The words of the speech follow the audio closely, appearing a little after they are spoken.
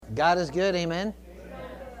God is good, amen?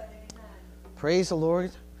 Praise the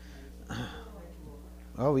Lord.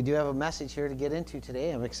 Well, we do have a message here to get into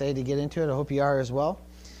today. I'm excited to get into it. I hope you are as well.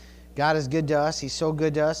 God is good to us. He's so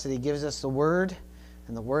good to us that He gives us the Word,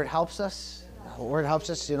 and the Word helps us. The Word helps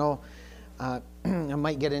us, I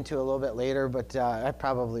might get into it a little bit later, but I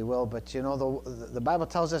probably will. But, the Bible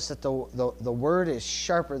tells us that the Word is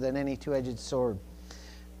sharper than any two-edged sword.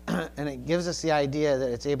 And it gives us the idea that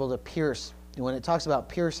it's able to pierce. And when it talks about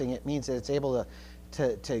piercing, it means that it's able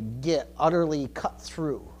to get utterly cut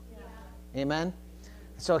through. Yeah. Amen?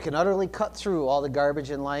 So it can utterly cut through all the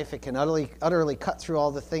garbage in life. It can utterly cut through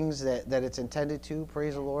all the things that it's intended to.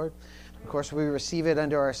 Praise the Lord. Of course, we receive it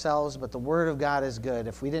unto ourselves, but the Word of God is good.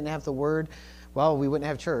 If we didn't have the Word, well, we wouldn't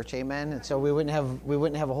have church. Amen? And so we wouldn't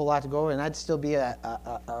have a whole lot to go, and I'd still be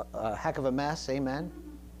a heck of a mess. Amen?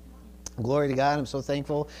 Glory to God. I'm so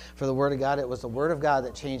thankful for the Word of God. It was the Word of God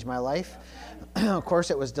that changed my life. Of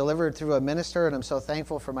course, it was delivered through a minister, and I'm so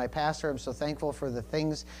thankful for my pastor. I'm so thankful for the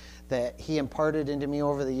things that he imparted into me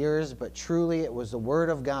over the years, but truly it was the Word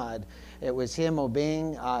of God. It was him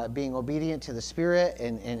being obedient to the Spirit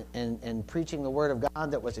and preaching the Word of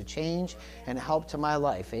God that was a change and a help to my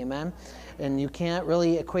life. Amen? And you can't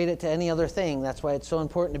really equate it to any other thing. That's why it's so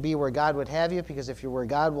important to be where God would have you, because if you're where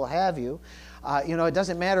God will have you, it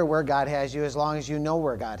doesn't matter where God has you as long as you know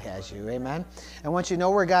where God has you. Amen? And once you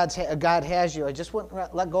know where God has you, I just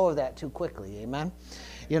wouldn't let go of that too quickly. Amen?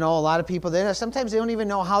 A lot of people, sometimes they don't even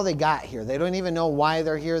know how they got here. They don't even know why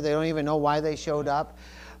they're here. They don't even know why they showed up.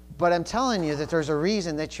 But I'm telling you that there's a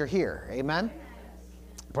reason that you're here. Amen?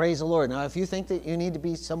 Praise the Lord. Now, if you think that you need to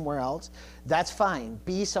be somewhere else, that's fine.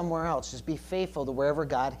 Be somewhere else. Just be faithful to wherever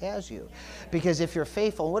God has you. Because if you're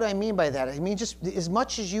faithful, what do I mean by that? I mean, just as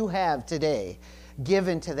much as you have today, give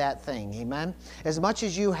into that thing. Amen? As much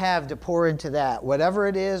as you have to pour into that, whatever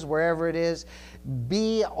it is, wherever it is,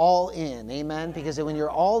 be all in. Amen? Because when you're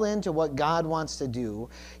all into what God wants to do,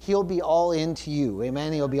 He'll be all into you.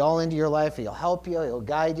 Amen? He'll be all into your life. He'll help you. He'll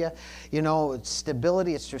guide you. It's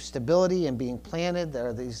stability. It's through stability and being planted. There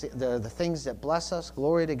are the things that bless us.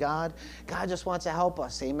 Glory to God. God just wants to help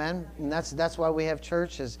us. Amen? And that's why we have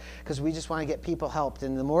church, is because we just want to get people helped.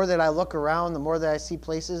 And the more that I look around, the more that I see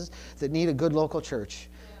places that need a good local church.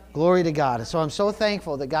 Glory to God. So I'm so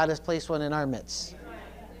thankful that God has placed one in our midst.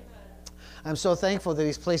 I'm so thankful that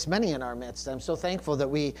He's placed many in our midst. I'm so thankful that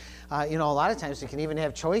we, a lot of times we can even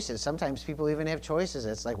have choices. Sometimes people even have choices.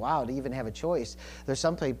 It's like, wow, to even have a choice. There's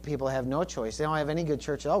some people have no choice. They don't have any good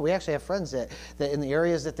church at all. We actually have friends that in the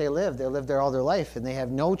areas that they live there all their life, and they have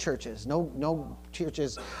no churches, no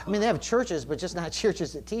churches. I mean, they have churches, but just not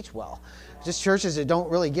churches that teach well. Just churches that don't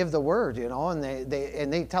really give the word, and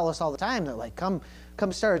they tell us all the time, they're like, come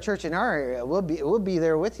start a church in our area. We'll be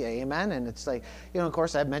there with you. Amen. And it's like, of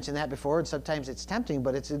course, I've mentioned that before, and sometimes it's tempting,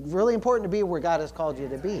 but it's really important to be where God has called you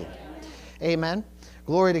to be. Amen.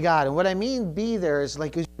 Glory to God. And what I mean be there is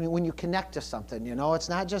like when you connect to something, it's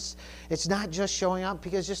not just showing up,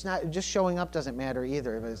 because just showing up doesn't matter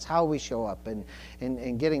either, but it's how we show up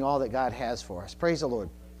and getting all that God has for us. Praise the Lord.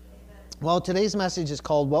 Well, today's message is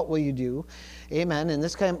called "What Will You Do?" Amen. And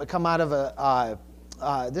this come out of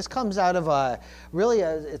this comes out of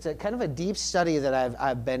it's a kind of a deep study that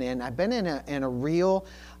I've been in. I've been in a real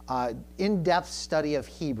in-depth study of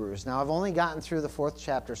Hebrews. Now, I've only gotten through the 4th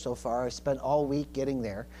chapter so far. I spent all week getting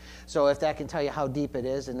there. So if that can tell you how deep it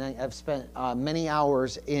is, and then I've spent many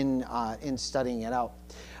hours in studying it out.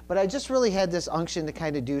 But I just really had this unction to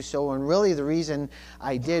kind of do so, and really the reason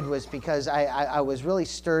I did was because I was really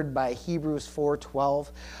stirred by Hebrews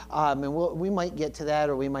 4:12, and we might get to that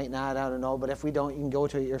or we might not, I don't know, but if we don't, you can go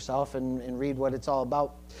to it yourself and read what it's all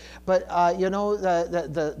about. But,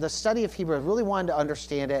 the study of Hebrews, I really wanted to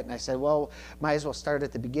understand it, and I said, well, might as well start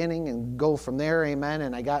at the beginning and go from there, amen,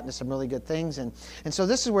 and I got into some really good things, and so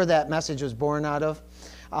this is where that message was born out of.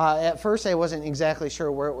 At first, I wasn't exactly sure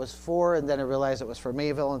where it was for, and then I realized it was for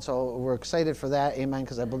Mayville, and so we're excited for that, amen,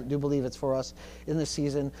 because I do believe it's for us in this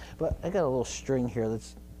season. But I got a little string here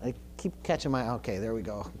I keep catching okay, there we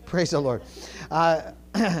go. Praise the Lord.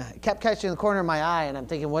 Kept catching the corner of my eye, and I'm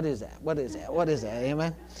thinking, what is that? What is that? What is that?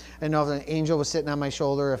 Amen? I didn't know if an angel was sitting on my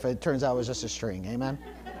shoulder, if it turns out it was just a string. Amen?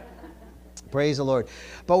 Praise the Lord.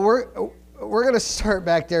 But we're going to start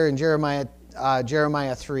back there in Jeremiah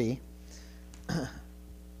 3.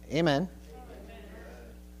 Amen.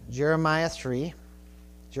 Jeremiah 3.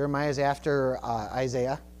 Jeremiah is after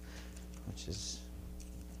Isaiah, which is,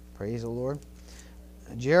 praise the Lord.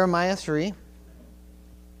 Jeremiah 3. I'm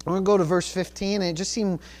going to go to verse 15, and it just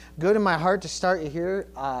seemed good in my heart to start you here.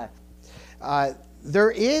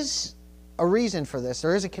 There is a reason for this.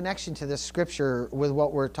 There is a connection to this scripture with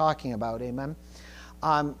what we're talking about. Amen.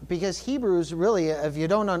 Because Hebrews, really, if you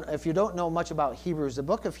don't know much about Hebrews, the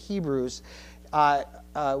book of Hebrews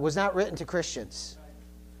was not written to Christians.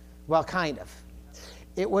 Well, kind of.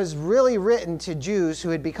 It was really written to Jews who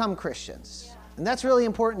had become Christians. And that's really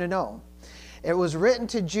important to know. It was written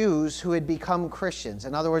to Jews who had become Christians.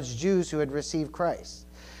 In other words, Jews who had received Christ.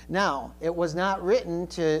 Now, it was not written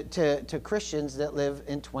to Christians that live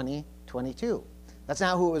in 2022. That's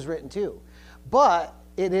not who it was written to. But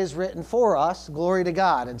it is written for us, glory to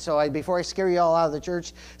God. And so before I scare you all out of the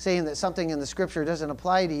church saying that something in the Scripture doesn't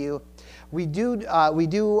apply to you, it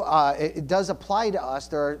does apply to us.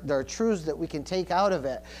 There are truths that we can take out of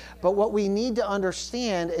it. But what we need to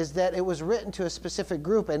understand is that it was written to a specific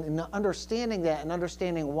group, and in understanding that and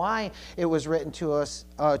understanding why it was written to us,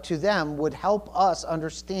 to them, would help us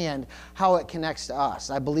understand how it connects to us.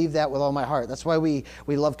 I believe that with all my heart. That's why we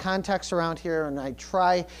love context around here, and I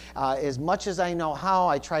try, as much as I know how,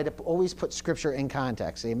 I try to always put Scripture in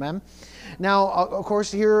context. Amen? Now, of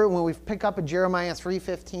course, here, when we pick up in Jeremiah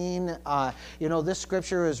 3:15, this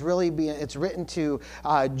Scripture is it's written to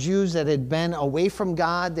Jews that had been away from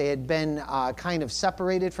God. They had been kind of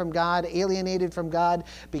separated from God, alienated from God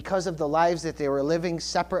because of the lives that they were living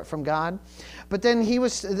separate from God. But then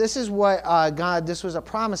this is what this was a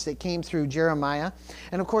promise that came through Jeremiah.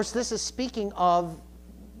 And of course, this is speaking of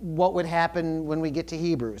what would happen when we get to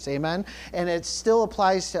Hebrews, amen? And it still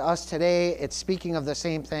applies to us today. It's speaking of the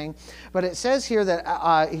same thing. But it says here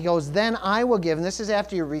that he goes, then I will give, and this is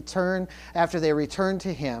after they return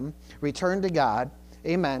to him, return to God,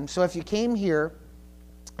 amen? So if you came here,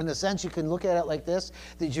 in a sense, you can look at it like this,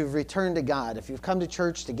 that you've returned to God. If you've come to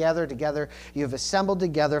church to gather together, you've assembled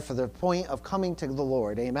together for the point of coming to the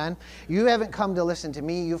Lord, amen? You haven't come to listen to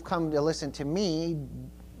me, you've come to listen to me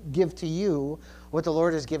give to you what the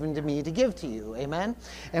Lord has given to me to give to you. Amen?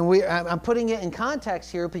 And I'm putting it in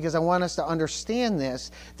context here because I want us to understand this,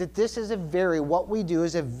 that this is what we do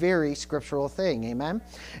is a very scriptural thing. Amen?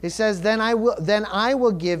 It says, then I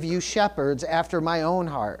will give you shepherds after my own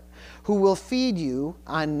heart, who will feed you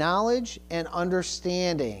on knowledge and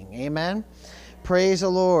understanding. Amen? Praise the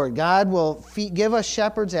Lord. God will give us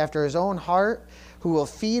shepherds after his own heart, who will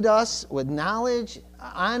feed us with knowledge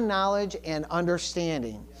and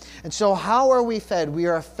understanding. And so how are we fed? We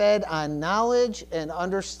are fed on knowledge and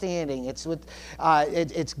understanding. It's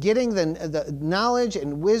getting the knowledge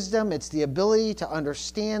and wisdom. It's the ability to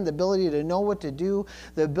understand, the ability to know what to do,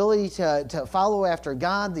 the ability to follow after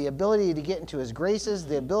God, the ability to get into his graces,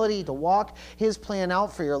 the ability to walk his plan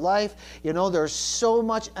out for your life. There's so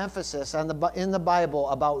much emphasis in the Bible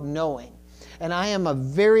about knowing. And I am a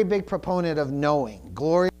very big proponent of knowing.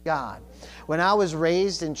 Glory to God. When I was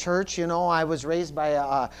raised in church, I was raised by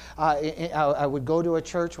I would go to a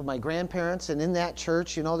church with my grandparents, and in that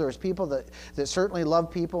church, there was people that certainly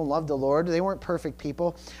loved people and loved the Lord. They weren't perfect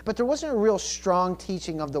people, but there wasn't a real strong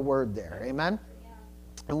teaching of the Word there. Amen?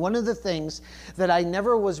 And one of the things that I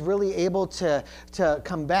never was really able to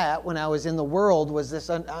combat when I was in the world was this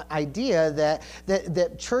idea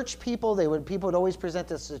that church people, people would always present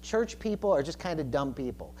this as church people are just kind of dumb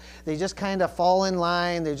people. They just kind of fall in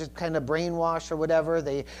line. They're just kind of brainwashed or whatever.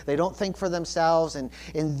 They don't think for themselves. And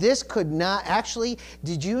this could not actually,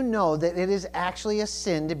 did you know that it is actually a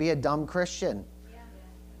sin to be a dumb Christian? Yeah.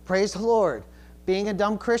 Praise the Lord. Being a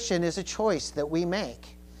dumb Christian is a choice that we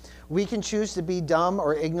make. We can choose to be dumb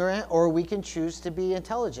or ignorant, or we can choose to be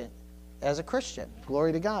intelligent as a Christian.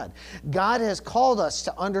 Glory to God. God has called us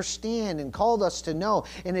to understand and called us to know,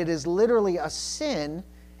 and it is literally a sin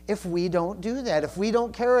if we don't do that, if we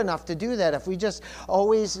don't care enough to do that, if we just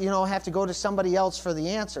always, have to go to somebody else for the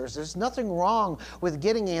answers. There's nothing wrong with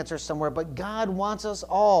getting answers somewhere, but God wants us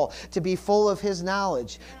all to be full of his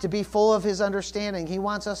knowledge, to be full of his understanding. He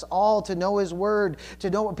wants us all to know his word,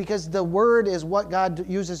 because the word is what God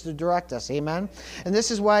uses to direct us. Amen? And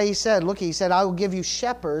this is why he said, I will give you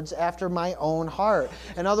shepherds after my own heart.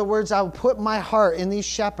 In other words, I will put my heart in these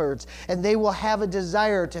shepherds, and they will have a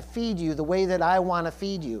desire to feed you the way that I want to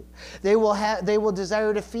feed you. They will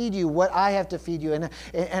desire to feed you what I have to feed you.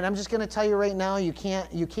 And I'm just going to tell you right now, you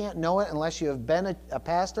can't know it unless you have been a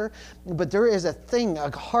pastor. But there is a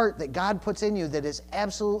heart that God puts in you that is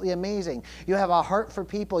absolutely amazing. You have a heart for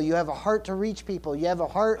people. You have a heart to reach people. You have a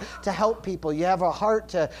heart to help people. You have a heart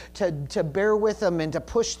to bear with them and to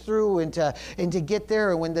push through and to get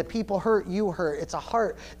there. And when the people hurt, you hurt. It's a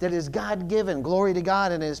heart that is God-given. Glory to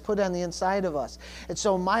God, and it is put on the inside of us. And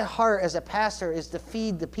so my heart as a pastor is to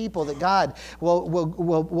feed the people that God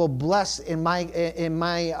will bless in my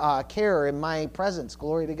care, in my presence.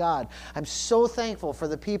 Glory to God. I'm so thankful for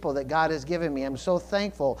the people that God has given me. I'm so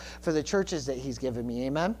thankful for the churches that he's given me.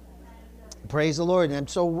 Amen? Praise the Lord. And I'm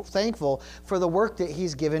so thankful for the work that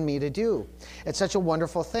he's given me to do. It's such a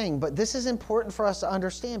wonderful thing. But this is important for us to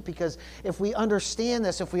understand, because if we understand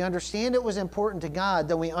this, if we understand it was important to God,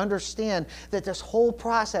 then we understand that this whole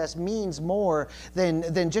process means more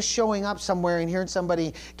than just showing up somewhere and hearing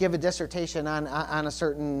somebody give a dissertation on a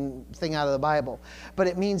certain thing out of the Bible. But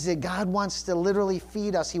it means that God wants to literally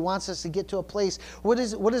feed us. He wants us to get to a place. What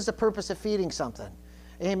is the purpose of feeding something?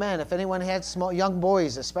 Amen. If anyone had small young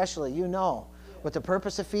boys especially, you know what the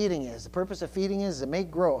purpose of feeding is. The purpose of feeding is to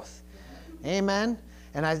make growth. Amen.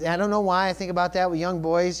 And I don't know why I think about that with young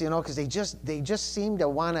boys, because they just seem to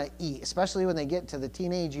want to eat, especially when they get to the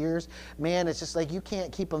teenage years. Man, it's just like you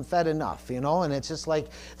can't keep them fed enough, and it's just like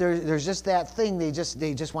there's just that thing. They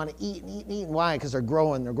just want to eat and eat and eat. And why? Because they're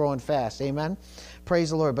growing fast. Amen.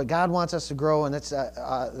 Praise the Lord. But God wants us to grow, and it's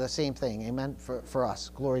the same thing. Amen. For us.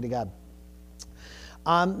 Glory to God.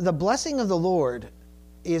 The blessing of the Lord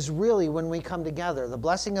is really when we come together. The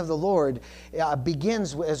blessing of the Lord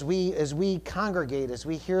begins as we congregate, as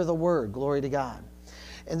we hear the word. Glory to God.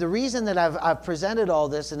 And the reason that I've presented all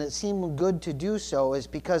this, and it seemed good to do so, is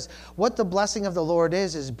because what the blessing of the Lord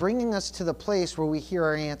is bringing us to the place where we hear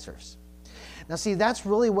our answers. Now, see, that's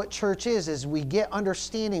really what church is we get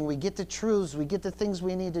understanding, we get the truths, we get the things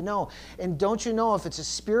we need to know. And don't you know, if it's a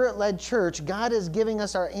Spirit-led church, God is giving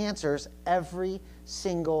us our answers every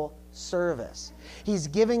single service. He's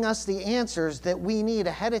giving us the answers that we need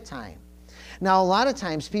ahead of time. Now, a lot of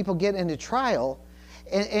times people get into trial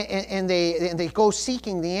and they go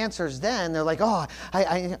seeking the answers then. They're like,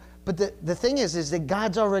 but the thing is that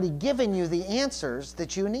God's already given you the answers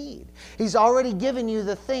that you need. He's already given you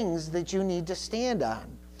the things that you need to stand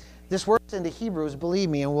on. This works into Hebrews, believe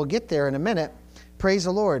me, and we'll get there in a minute. Praise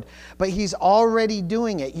the Lord. But he's already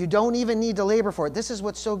doing it. You don't even need to labor for it. This is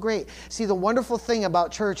what's so great. See, the wonderful thing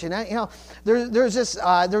about church, and there's this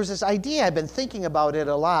idea, I've been thinking about it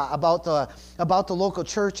a lot, about the local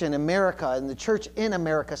church in America, and the church in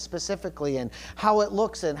America specifically, and how it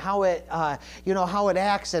looks and how it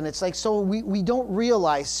acts. And it's like, so we don't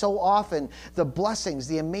realize so often the blessings,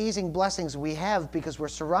 the amazing blessings we have, because we're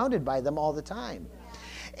surrounded by them all the time.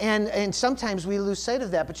 And sometimes we lose sight of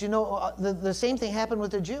that. But the same thing happened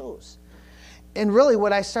with the Jews. And really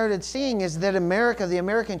what I started seeing is that America, the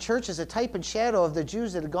American church, is a type and shadow of the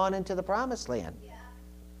Jews that had gone into the promised land. Yeah.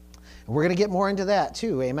 And we're going to get more into that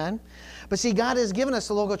too, amen? But see, God has given us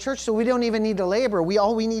a local church, so we don't even need to labor.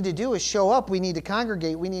 All we need to do is show up. We need to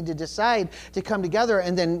congregate. We need to decide to come together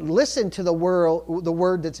and then listen to the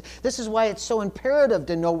word. This is why it's so imperative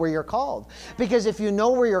to know where you're called. Because if you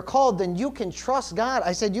know where you're called, then you can trust God.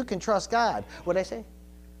 I said you can trust God. What did I say?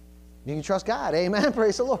 You can trust God. Amen.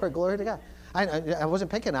 Praise the Lord. Glory to God. I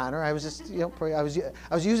wasn't picking on her. I was just, I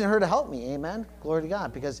was using her to help me. Amen. Glory to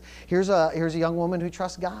God. Because here's a young woman who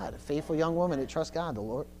trusts God, a faithful young woman who trusts God. The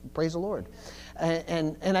Lord, praise the Lord.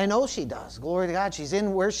 And I know she does. Glory to God. She's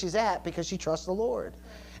in where she's at because she trusts the Lord,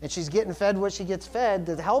 and she's getting fed what she gets fed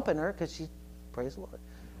that's helping her because she, praise the Lord.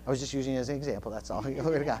 I was just using it as an example. That's all.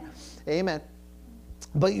 Glory to God. Amen.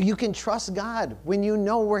 But you can trust God when you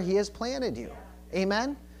know where He has planted you.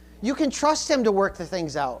 Amen. You can trust Him to work the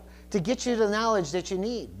things out, to get you the knowledge that you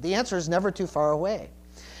need. The answer is never too far away.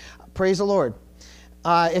 Praise the Lord.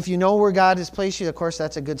 If you know where God has placed you, of course,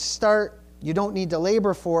 that's a good start. You don't need to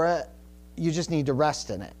labor for it. You just need to rest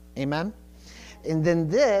in it. Amen? And then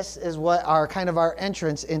this is what our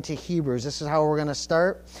entrance into Hebrews. This is how we're going to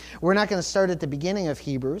start. We're not going to start at the beginning of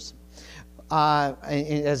Hebrews,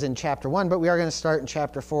 as in chapter 1, but we are going to start in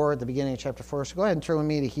chapter 4, at the beginning of chapter 4. So go ahead and turn with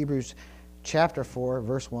me to Hebrews chapter 4,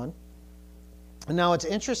 verse 1. And now it's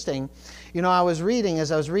interesting, as I was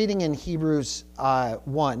reading in Hebrews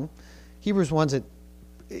 1, Hebrews 1's an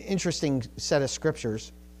interesting set of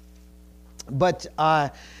scriptures. But,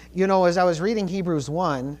 as I was reading Hebrews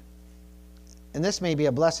 1, and this may be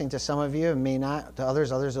a blessing to some of you, and may not to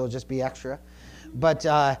others it'll just be extra. But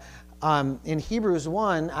in Hebrews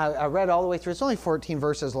 1, I read all the way through. It's only 14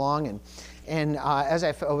 verses long, and as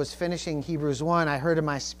I was finishing Hebrews 1, I heard in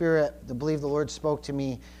my spirit, I believe the Lord spoke to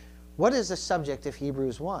me, what is the subject of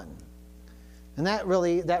Hebrews 1? And that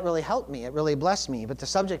really helped me. It really blessed me. But the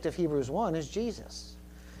subject of Hebrews 1 is Jesus.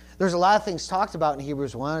 There's a lot of things talked about in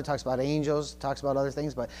Hebrews 1. It talks about angels, it talks about other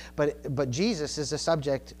things, but Jesus is the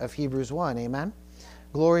subject of Hebrews 1. Amen?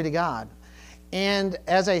 Glory to God. And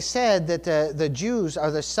as I said, that the Jews are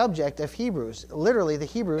the subject of Hebrews. Literally, the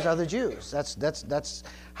Hebrews are the Jews. That's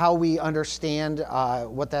how we understand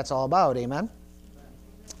what that's all about. Amen?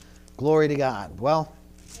 Glory to God. Well,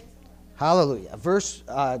 hallelujah.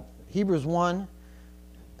 Hebrews 1,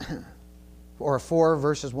 or 4,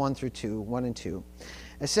 verses 1 through 2, 1 and 2.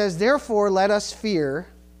 It says, therefore let us fear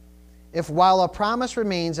if while a promise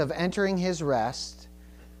remains of entering his rest,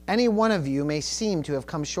 any one of you may seem to have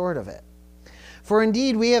come short of it. For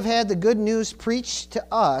indeed we have had the good news preached to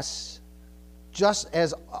us, just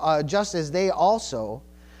as they also,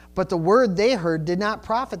 but the word they heard did not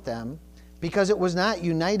profit them, because it was not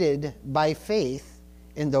united by faith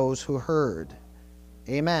in those who heard.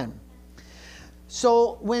 Amen.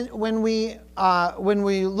 So when we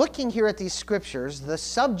looking here at these scriptures, the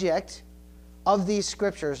subject of these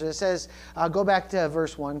scriptures, it says, go back to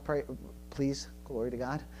verse 1, please, glory to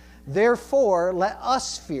God. Therefore, let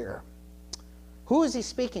us fear. Who is he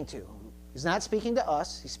speaking to? He's not speaking to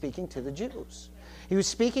us, he's speaking to the Jews. He was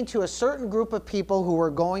speaking to a certain group of people who were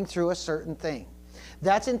going through a certain thing.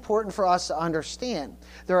 That's important for us to understand.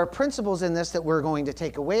 There are principles in this that we're going to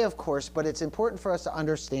take away, of course, but it's important for us to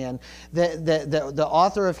understand that the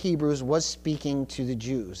author of Hebrews was speaking to the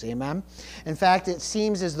Jews. Amen? In fact, it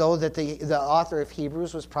seems as though that the author of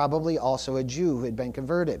Hebrews was probably also a Jew who had been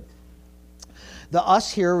converted. The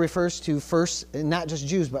us here refers to not just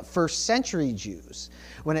Jews, but first century Jews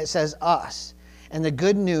when it says us. And the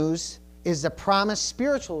good news is the promised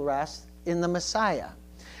spiritual rest in the Messiah.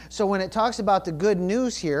 So when it talks about the good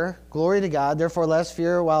news here, glory to God, therefore let us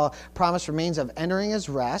fear while promise remains of entering his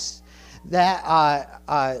rest, that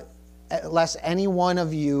lest any one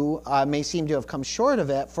of you may seem to have come short of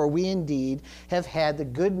it, for we indeed have had the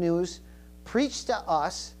good news preached to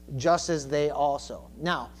us just as they also.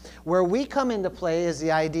 Now, where we come into play is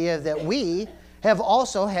the idea that we have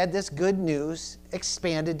also had this good news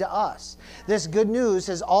expanded to us. This good news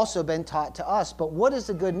has also been taught to us. But what is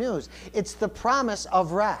the good news? It's the promise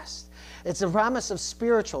of rest. It's the promise of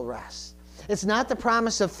spiritual rest. It's not the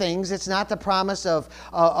promise of things. It's not the promise of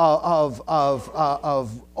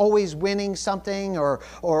always winning something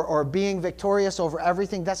or being victorious over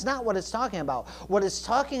everything. That's not what it's talking about. What it's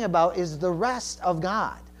talking about is the rest of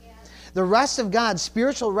God. The rest of God,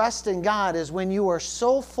 spiritual rest in God, is when you are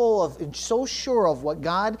so full of and so sure of what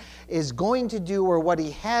God is going to do or what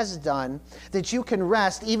he has done that you can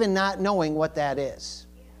rest even not knowing what that is.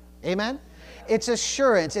 Amen? It's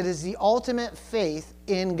assurance. It is the ultimate faith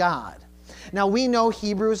in God. Now we know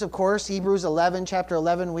Hebrews, of course, Hebrews 11, chapter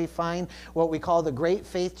 11, we find what we call the great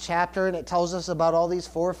faith chapter, and it tells us about all these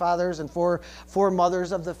forefathers and four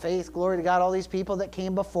mothers of the faith, glory to God, all these people that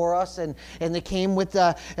came before us, and they came with,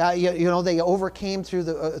 they overcame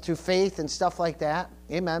through faith and stuff like that.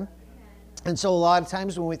 Amen. And so a lot of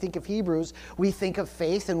times when we think of Hebrews, we think of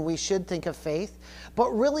faith, and we should think of faith. But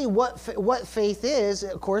really what faith is,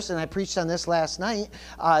 of course, and I preached on this last night,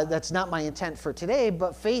 that's not my intent for today,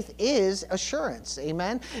 but faith is assurance.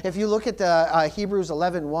 Amen? If you look at the Hebrews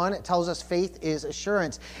 11:1, it tells us faith is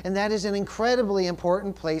assurance. And that is an incredibly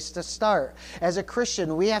important place to start. As a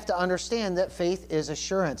Christian, we have to understand that faith is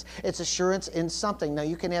assurance. It's assurance in something. Now,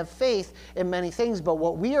 you can have faith in many things, but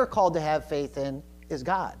what we are called to have faith in is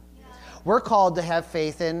God. We're called to have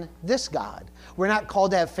faith in this God. We're not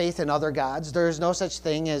called to have faith in other gods. There is no such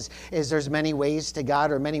thing as there's many ways to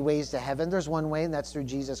God or many ways to heaven. There's one way, and that's through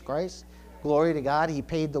Jesus Christ. Glory to God. He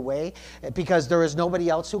paid the way because there is nobody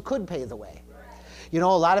else who could pay the way. You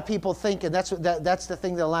know, a lot of people think, and that's the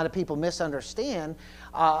thing that a lot of people misunderstand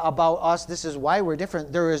about us. This is why we're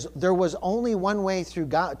different. There was only one way through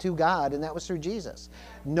God to God, and that was through Jesus.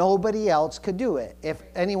 Nobody else could do it. If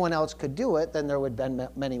anyone else could do it, then there would have been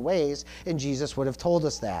many ways, and Jesus would have told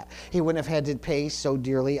us that. He wouldn't have had to pay so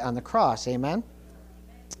dearly on the cross. Amen?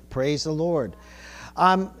 Praise the Lord.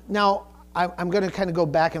 Now, I'm going to kind of go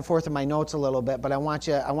back and forth in my notes a little bit, but I want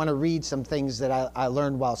to read some things that I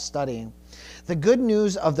learned while studying. The good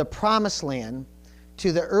news of the promised land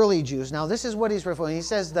to the early Jews. Now, this is what he's referring to. He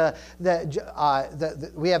says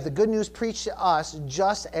we have the good news preached to us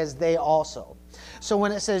just as they also. So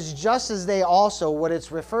when it says just as they also, what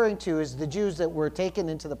it's referring to is the Jews that were taken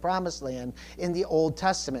into the promised land in the Old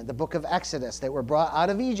Testament, the book of Exodus, that were brought out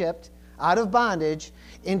of Egypt, out of bondage,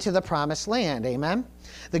 into the promised land. Amen?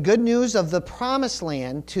 The good news of the promised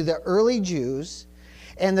land to the early Jews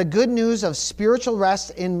and the good news of spiritual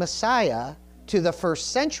rest in Messiah to the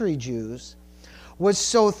first century Jews was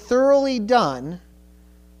so thoroughly done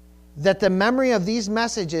that the memory of these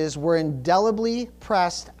messages were indelibly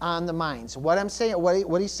pressed on the minds. What I'm saying,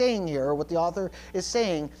 what he's saying here, or what the author is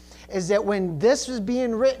saying, is that when this was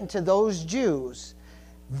being written to those Jews,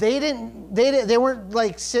 they weren't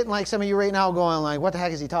like sitting like some of you right now going like, what the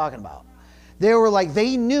heck is he talking about? They were like,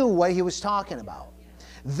 they knew what he was talking about.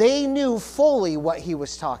 They knew fully what he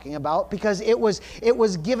was talking about because it was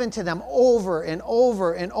given to them over and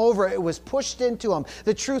over and over. It was pushed into them.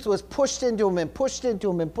 The truth was pushed into them and pushed into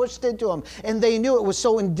them and pushed into them. And they knew it was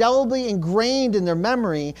so indelibly ingrained in their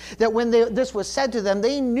memory that when this was said to them,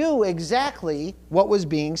 they knew exactly what was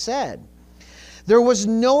being said. There was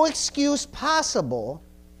no excuse possible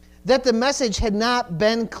that the message had not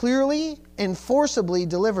been clearly and forcibly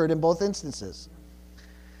delivered in both instances.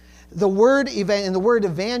 The word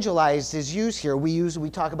evangelized is used here. We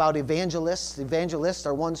talk about evangelists. Evangelists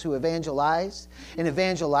are ones who evangelize, and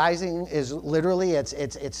evangelizing is literally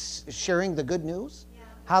it's sharing the good news. Yeah.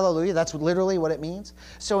 Hallelujah. That's literally what it means.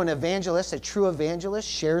 So an evangelist, a true evangelist,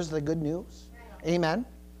 shares the good news. Right. Amen.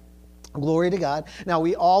 Glory to God. Now,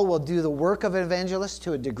 we all will do the work of an evangelist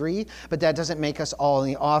to a degree, but that doesn't make us all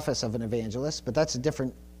in the office of an evangelist. But that's a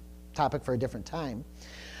different topic for a different time.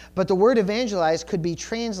 But the word evangelize could be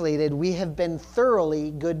translated, we have been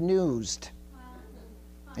thoroughly good newsed.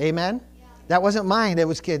 Amen? Yeah. That wasn't mine. It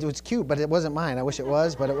was cute, but it wasn't mine. I wish it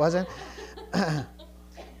was, but it wasn't.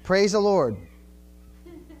 Praise the Lord.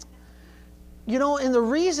 You know, and the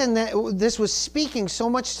reason that this was speaking so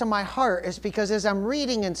much to my heart is because as I'm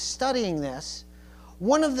reading and studying this,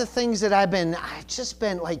 one of the things that I've just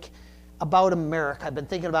been like, about America. I've been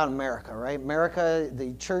thinking about America, right? America,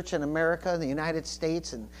 the church in America, the United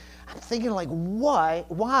States, and I'm thinking like, why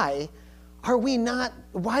are we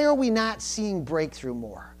not seeing breakthrough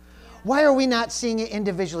more? Why are we not seeing it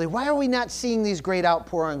individually? Why are we not seeing these great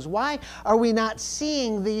outpourings? Why are we not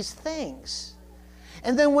seeing these things?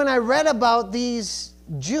 And then when I read about these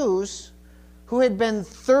Jews who had been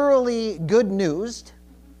thoroughly good newsed,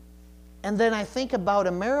 and then I think about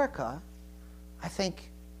America, I think,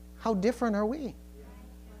 how different are we?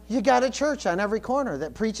 You got a church on every corner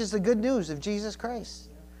that preaches the good news of Jesus Christ,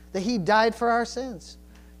 that he died for our sins,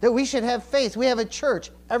 that we should have faith. We have a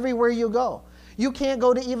church everywhere you go. You can't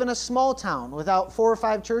go to even a small town without 4 or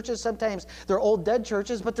 5 churches. Sometimes they're old dead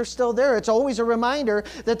churches, but they're still there. It's always a reminder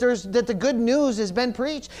that the good news has been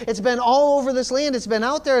preached. It's been all over this land. It's been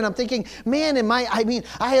out there. And I'm thinking, man, I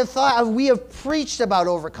have thought we have preached about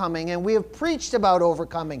overcoming, and we have preached about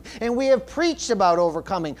overcoming, and we have preached about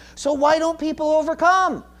overcoming. So why don't people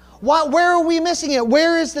overcome? Where are we missing it?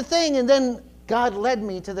 Where is the thing? And then God led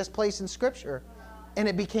me to this place in Scripture, and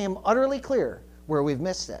it became utterly clear where we've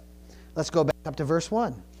missed it. Let's go back up to verse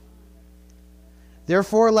 1.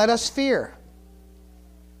 Therefore, let us fear,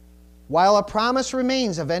 while a promise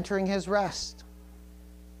remains of entering his rest.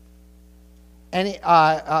 And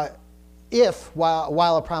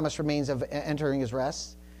while a promise remains of entering his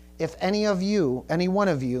rest, if any one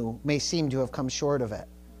of you may seem to have come short of it.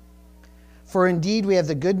 For indeed we have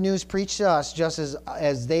the good news preached to us, just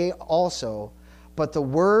as they also, but the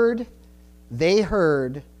word they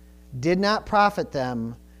heard did not profit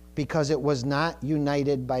them, because it was not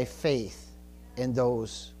united by faith in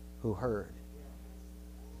those who heard.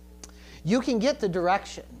 You can get the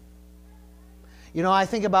direction. You know, I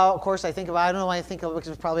don't know why I think of it,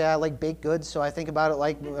 because probably I like baked goods, so I think about it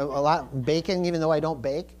like a lot, baking, even though I don't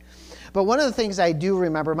bake. But one of the things I do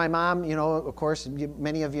remember, my mom, you know, of course,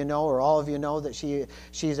 many of you know, or all of you know, that she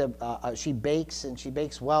bakes, and she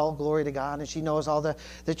bakes well, glory to God, and she knows all the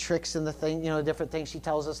tricks and the different things. She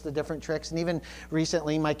tells us the different tricks. And even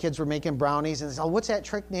recently, my kids were making brownies, and they said, "Oh, what's that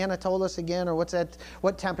trick Nana told us again?" Or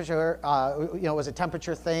what temperature, was a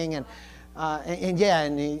temperature thing, and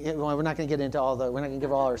we're not going to get into we're not going to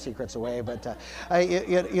give all our secrets away, but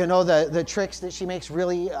the tricks that she makes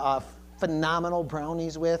really phenomenal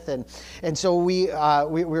brownies with, and so we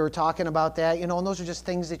were talking about that, and those are just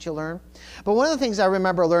things that you learn. But one of the things I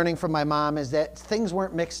remember learning from my mom is that things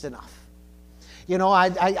weren't mixed enough.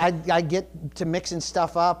 I get to mixing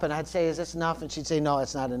stuff up, and I'd say, "Is this enough?" And she'd say, "No,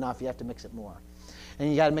 it's not enough. You have to mix it more." And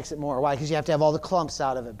you got to mix it more. Why? Because you have to have all the clumps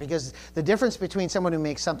out of it. Because the difference between someone who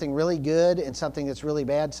makes something really good and something that's really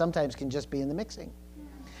bad sometimes can just be in the mixing.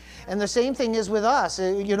 And the same thing is with us.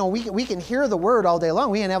 We can hear the word all day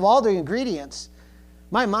long. We can have all the ingredients.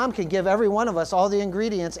 My mom can give every one of us all the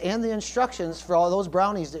ingredients and the instructions for all those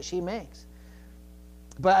brownies that she makes.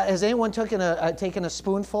 But has anyone taken a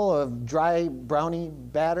spoonful of dry brownie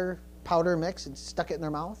batter, powder mix, and stuck it in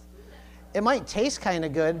their mouth? It might taste kind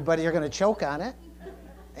of good, but you're going to choke on it.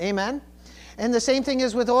 Amen? And the same thing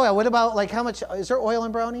is with oil. What about, how much, is there oil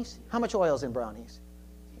in brownies? How much oil is in brownies?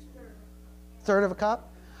 Third of a cup?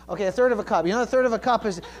 Okay, a third of a cup. A third of a cup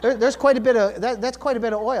is, there's quite a bit of, that's quite a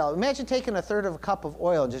bit of oil. Imagine taking a third of a cup of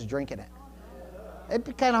oil and just drinking it. It'd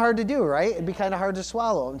be kind of hard to do, right? It'd be kind of hard to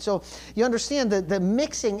swallow. And so you understand that the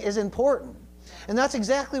mixing is important. And that's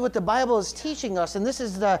exactly what the Bible is teaching us. And this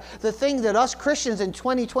is the thing that us Christians in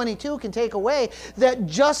 2022 can take away, that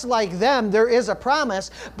just like them, there is a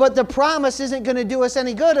promise, but the promise isn't going to do us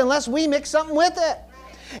any good unless we mix something with it.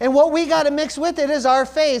 And what we got to mix with it is our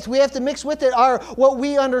faith. We have to mix with it what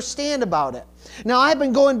we understand about it. Now, I've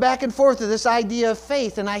been going back and forth with this idea of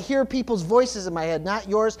faith, and I hear people's voices in my head, not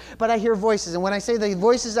yours, but I hear voices. And when I say the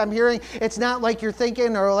voices I'm hearing, it's not like you're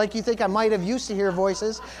thinking or like you think I might have used to hear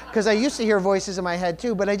voices, because I used to hear voices in my head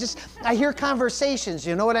too, but I hear conversations,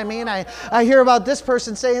 you know what I mean? I hear about this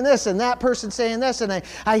person saying this and that person saying this, and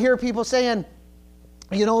I hear people saying,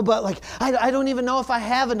 you know, but like, I don't even know if I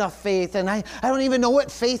have enough faith, and I don't even know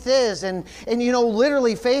what faith is. And you know,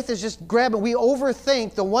 literally faith is just grabbing. We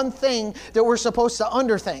overthink the one thing that we're supposed to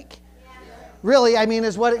underthink. Really, I mean,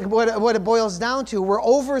 is what it boils down to. We're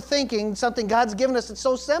overthinking something God's given us. It's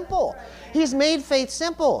so simple. He's made faith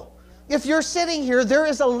simple. If you're sitting here, there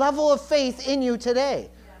is a level of faith in you today.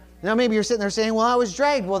 Now, maybe you're sitting there saying, well, I was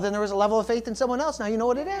dragged. Well, then there was a level of faith in someone else. Now you know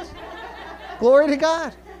what it is. Glory to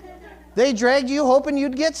God. They dragged you hoping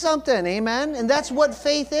you'd get something. Amen? And that's what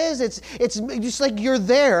faith is. It's just like you're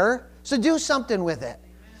there, so do something with it.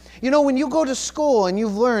 You know, when you go to school and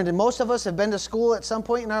you've learned, and most of us have been to school at some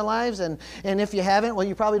point in our lives, and if you haven't, well,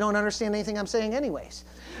 you probably don't understand anything I'm saying anyways.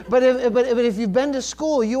 But if you've been to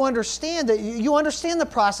school, you understand the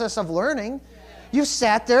process of learning. You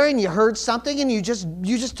sat there and you heard something and you just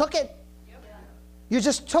took it. You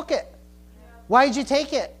just took it. Why did you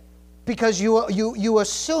take it? Because you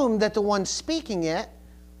assumed that the one speaking it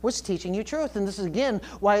was teaching you truth. And this is, again,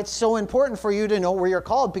 why it's so important for you to know where you're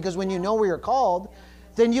called. Because when you know where you're called,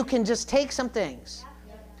 then you can just take some things.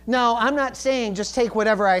 Now, I'm not saying just take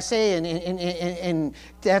whatever I say and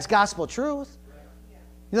that's gospel truth.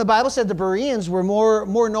 You know, the Bible said the Bereans were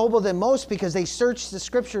more noble than most because they searched the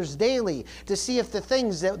Scriptures daily to see if the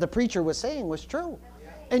things that the preacher was saying was true.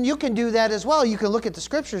 And you can do that as well. You can look at the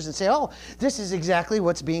Scriptures and say, oh, this is exactly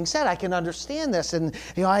what's being said. I can understand this. And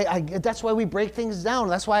you know, that's why we break things down.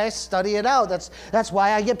 That's why I study it out. That's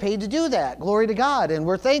why I get paid to do that. Glory to God. And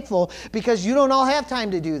we're thankful because you don't all have time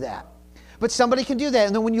to do that. But somebody can do that.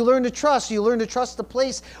 And then when you learn to trust the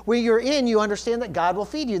place where you're in, you understand that God will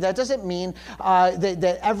feed you. That doesn't mean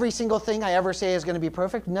that every single thing I ever say is going to be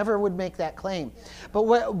perfect. Never would make that claim. But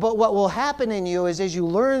what will happen in you is as you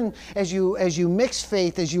learn, as you mix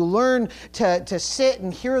faith, as you learn to sit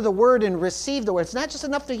and hear the word and receive the word. It's not just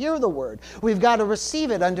enough to hear the word. We've got to receive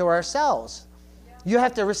it unto ourselves. You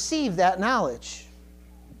have to receive that knowledge.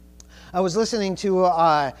 I was listening to,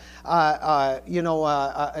 it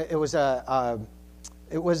was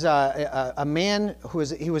a man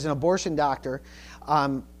he was an abortion doctor.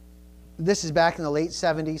 This is back in the late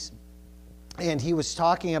 70s. And he was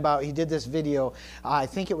talking about, he did this video, I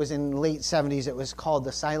think it was in the late 70s, it was called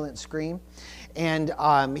The Silent Scream. And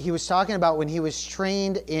he was talking about when he was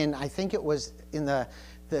trained in, I think it was in the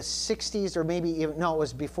 60s, or maybe even, no, it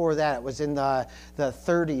was before that. It was in the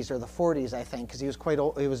 30s or the 40s, I think, because he was quite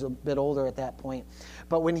old. He was a bit older at that point.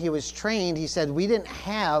 But when he was trained, he said, we didn't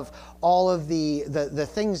have all of the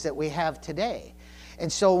things that we have today. And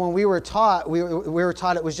so when we were taught, we were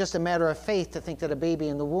taught it was just a matter of faith to think that a baby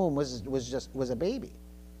in the womb was a baby.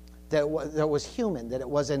 That was human, that it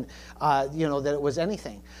wasn't, that it was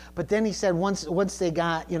anything. But then he said once they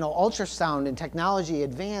got, ultrasound and technology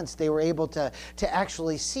advanced, they were able to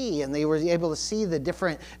actually see, and they were able to see the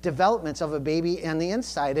different developments of a baby on the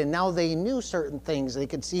inside. And now they knew certain things. They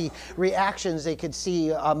could see reactions, they could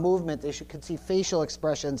see movement, they could see facial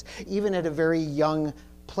expressions, even at a very young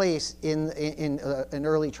place in an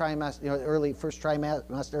early trimester, early first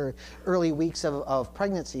trimester, early weeks of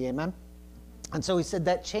pregnancy. Amen. And so he said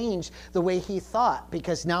that changed the way he thought,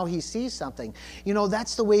 because now he sees something.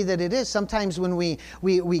 That's the way that it is. Sometimes when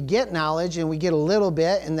we get knowledge and we get a little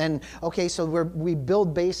bit, and then, okay, so we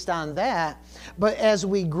build based on that. But as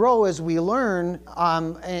we grow, as we learn,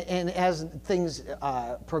 and as things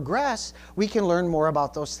progress, we can learn more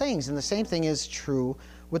about those things. And the same thing is true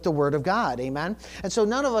with the Word of God, amen? And so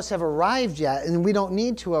none of us have arrived yet, and we don't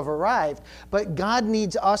need to have arrived, but God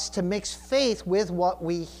needs us to mix faith with what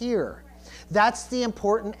we hear. That's the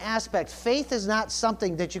important aspect. Faith is not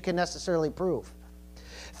something that you can necessarily prove.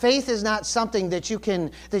 Faith is not something that you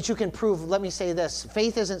can prove. Let me say this.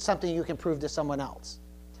 Faith isn't something you can prove to someone else.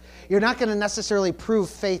 You're not going to necessarily prove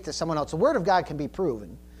faith to someone else. The Word of God can be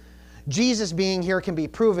proven. Jesus being here can be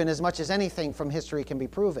proven as much as anything from history can be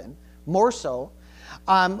proven. More so.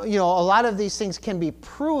 A lot of these things can be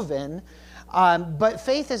proven, but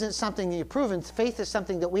faith isn't something that you've proven. Faith is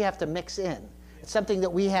something that we have to mix in. It's something that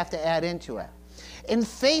we have to add into it. And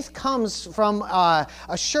faith comes from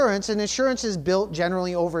assurance, and assurance is built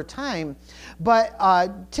generally over time.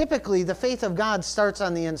 But typically, the faith of God starts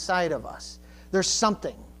on the inside of us. There's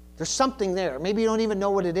something. There's something there. Maybe you don't even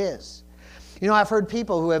know what it is. You know, I've heard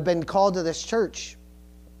people who have been called to this church,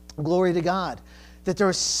 glory to God, that there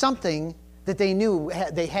was something that they knew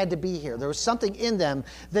they had to be here. There was something in them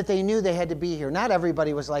that they knew they had to be here. Not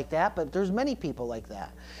everybody was like that, but there's many people like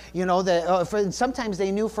that. You know, that sometimes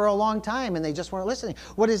they knew for a long time and they just weren't listening.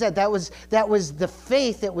 What is that? That was the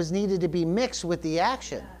faith that was needed to be mixed with the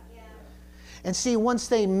action. And see, once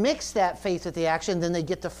they mix that faith with the action, then they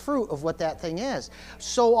get the fruit of what that thing is.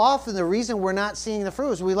 So often the reason we're not seeing the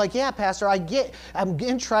fruit is we're like, yeah, Pastor, I'm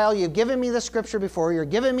in trial. You've given me the scripture before. You're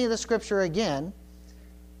giving me the scripture again.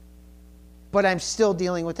 But I'm still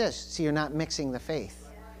dealing with this. See, you're not mixing the faith.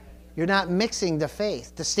 You're not mixing the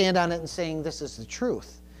faith to stand on it and saying this is the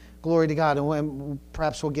truth. Glory to God. And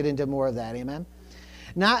perhaps we'll get into more of that. Amen.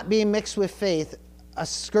 Not being mixed with faith, a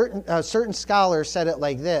certain scholar said it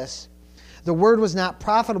like this. The word was not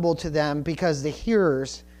profitable to them because the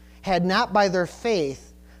hearers had not by their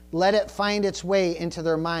faith let it find its way into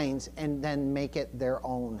their minds and then make it their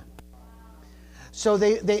own. So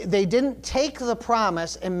they didn't take the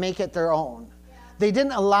promise and make it their own. They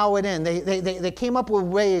didn't allow it in. They came up with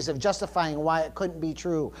ways of justifying why it couldn't be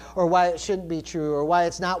true or why it shouldn't be true or why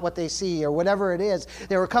it's not what they see or whatever it is.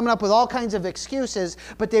 They were coming up with all kinds of excuses,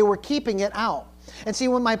 but they were keeping it out. And see,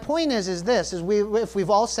 what my point is this, if we've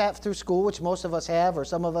all sat through school, which most of us have, or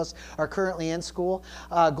some of us are currently in school,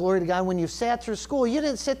 glory to God, when you sat through school, you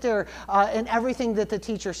didn't sit there and everything that the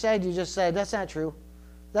teacher said, you just said, that's not true.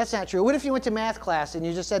 That's not true. What if you went to math class and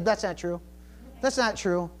you just said, that's not true? That's not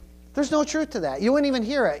true. There's no truth to that. You wouldn't even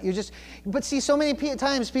hear it. But see, so many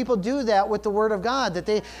times people do that with the Word of God,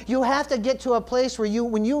 that you have to get to a place where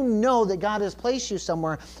when you know that God has placed you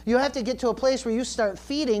somewhere, you have to get to a place where you start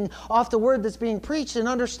feeding off the Word that's being preached and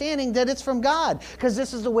understanding that it's from God, because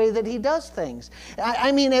this is the way that He does things.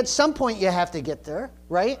 I mean, at some point you have to get there,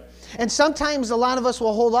 right? And sometimes a lot of us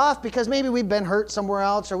will hold off because maybe we've been hurt somewhere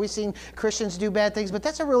else or we've seen Christians do bad things, but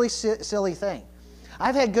that's a really silly thing.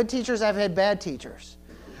 I've had good teachers, I've had bad teachers.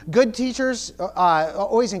 Good teachers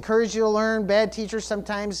always encourage you to learn. Bad teachers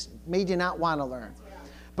sometimes made you not want to learn.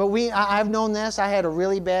 But I've known this. I had a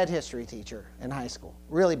really bad history teacher in high school.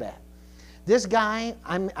 Really bad. This guy,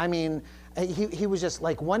 he was just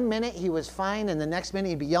like 1 minute he was fine and the next minute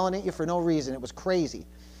he'd be yelling at you for no reason. It was crazy.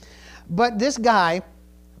 But this guy,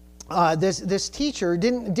 this teacher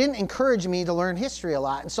didn't encourage me to learn history a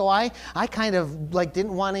lot. And so I kind of like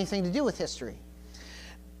didn't want anything to do with history.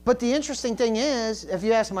 But the interesting thing is, if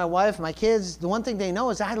you ask my wife, my kids, the one thing they know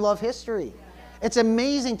is I love history. It's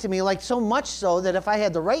amazing to me, like so much so that if I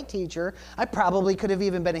had the right teacher, I probably could have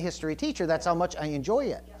even been a history teacher. That's how much I enjoy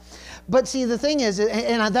it. But see, the thing is,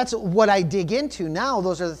 and that's what I dig into now,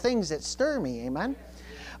 those are the things that stir me, amen?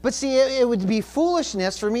 But see, it would be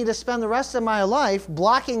foolishness for me to spend the rest of my life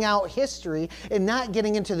blocking out history and not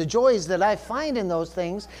getting into the joys that I find in those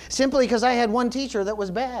things simply because I had one teacher that was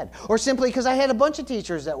bad, or simply because I had a bunch of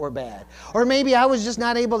teachers that were bad, or maybe I was just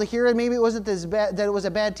not able to hear it. Maybe it wasn't as bad that it was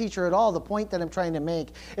a bad teacher at all. The point that I'm trying to make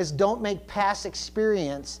is don't make past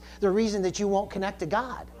experience the reason that you won't connect to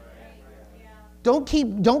God. Don't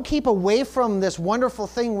keep away from this wonderful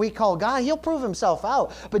thing we call God. He'll prove himself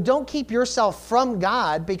out. But don't keep yourself from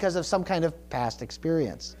God because of some kind of past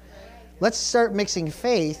experience. Let's start mixing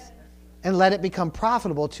faith and let it become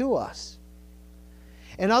profitable to us.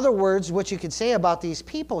 In other words, what you could say about these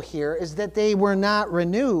people here is that they were not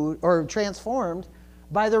renewed or transformed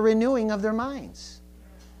by the renewing of their minds.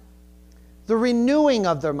 The renewing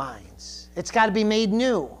of their minds. It's got to be made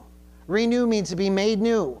new. Renew means to be made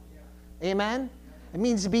new. Amen? It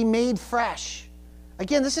means to be made fresh.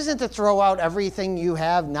 Again, this isn't to throw out everything you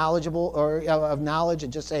have knowledgeable or of knowledge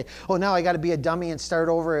and just say, oh, now I got to be a dummy and start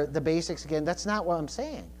over the basics again. That's not what I'm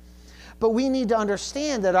saying. But we need to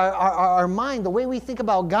understand that our mind, the way we think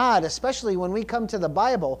about God, especially when we come to the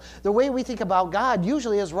Bible, the way we think about God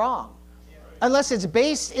usually is wrong. Unless it's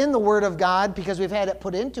based in the Word of God because we've had it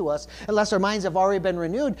put into us, unless our minds have already been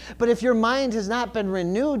renewed. But if your mind has not been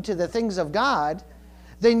renewed to the things of God,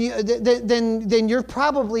 then you're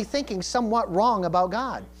probably thinking somewhat wrong about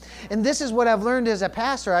God. And this is what I've learned as a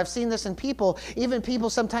pastor. I've seen this in people, even people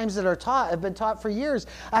sometimes that are taught, have been taught for years.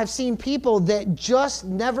 I've seen people that just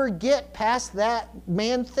never get past that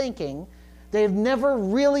man thinking. They've never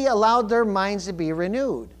really allowed their minds to be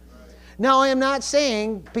renewed. Now, I am not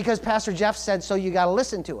saying because Pastor Jeff said so, you got to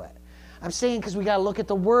listen to it. I'm saying because we got to look at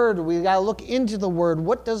the Word. We got to look into the Word.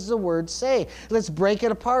 What does the Word say? Let's break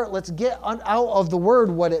it apart. Let's get out of the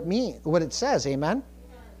Word what it means, what it says. Amen?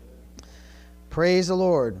 Praise the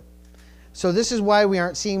Lord. So this is why we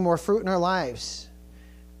aren't seeing more fruit in our lives.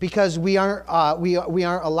 Because we aren't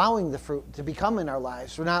allowing the fruit to become in our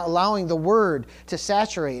lives. We're not allowing the Word to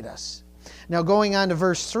saturate us. Now going on to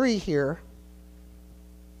verse 3 here.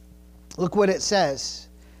 Look what it says.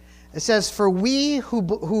 It says, for we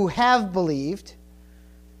who have believed.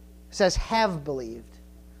 It says have believed.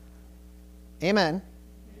 Amen.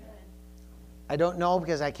 I don't know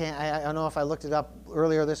because I don't know if I looked it up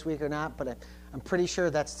earlier this week or not, but I'm pretty sure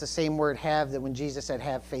that's the same word have that when Jesus said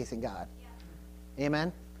have faith in God. Yeah.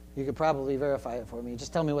 Amen? You could probably verify it for me.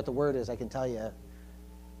 Just tell me what the word is. I can tell you.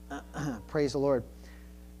 Praise the Lord.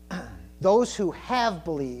 Those who have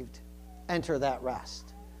believed enter that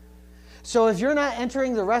rest. So if you're not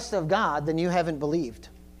entering the rest of God, then you haven't believed.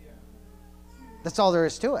 That's all there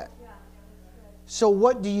is to it. So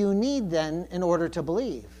what do you need then in order to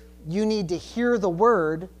believe? You need to hear the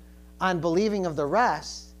word on believing of the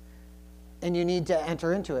rest, and you need to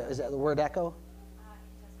enter into it. Is that the word echo?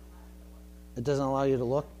 It doesn't allow you to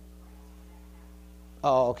look?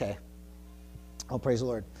 Oh, okay. Oh, praise the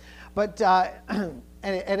Lord. But at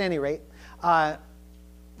any rate,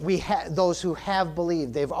 those who have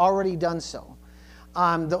believed, they've already done so.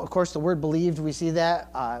 Of course, the word believed, we see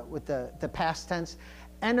that with the past tense.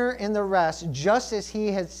 Enter in the rest, just as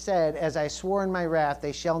he had said, as I swore in my wrath,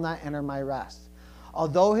 they shall not enter my rest.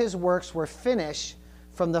 Although his works were finished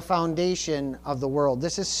from the foundation of the world.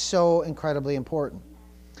 This is so incredibly important.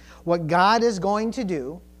 What God is going to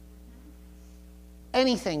do,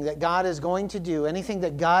 anything that God is going to do, anything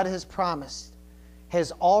that God has promised,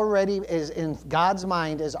 is in God's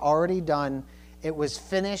mind is already done. It was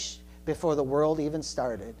finished before the world even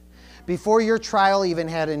started. Before your trial even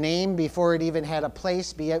had a name, before it even had a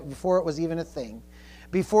place, before it was even a thing.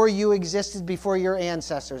 Before you existed, before your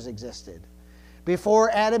ancestors existed. Before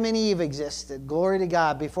Adam and Eve existed, glory to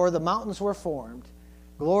God. Before the mountains were formed,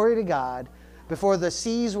 glory to God. Before the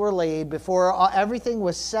seas were laid, before everything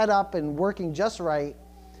was set up and working just right,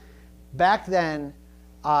 back then,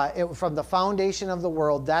 from the foundation of the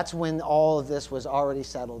world, that's when all of this was already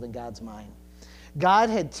settled in God's mind. God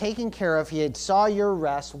had taken care of, he had saw your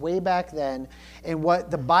rest way back then. And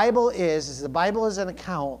what the Bible is the Bible is an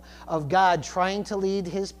account of God trying to lead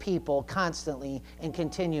his people constantly and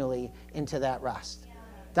continually into that rest.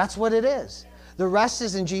 That's what it is. The rest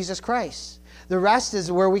is in Jesus Christ. The rest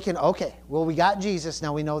is where we can, we got Jesus,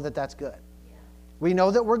 now we know that that's good. We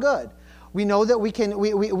know that we're good. We know that we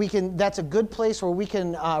can that's a good place where we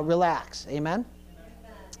can relax. Amen?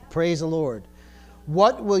 Praise the Lord.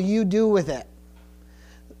 What will you do with it?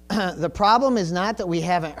 The problem is not that we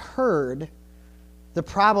haven't heard. The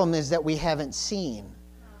problem is that we haven't seen.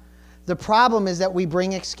 The problem is that we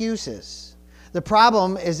bring excuses. The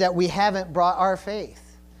problem is that we haven't brought our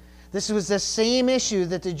faith. This was the same issue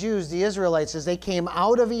that the Jews, the Israelites, as they came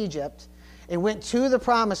out of Egypt and went to the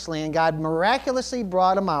promised land, God miraculously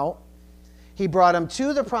brought them out. He brought them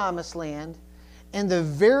to the promised land. And the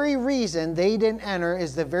very reason they didn't enter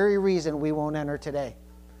is the very reason we won't enter today.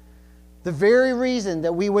 The very reason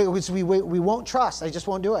that we won't trust. I just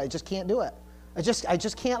won't do it. I just can't do it. I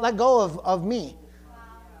just can't let go of me.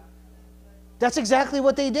 That's exactly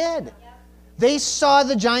what they did. They saw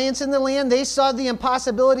the giants in the land. They saw the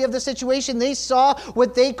impossibility of the situation. They saw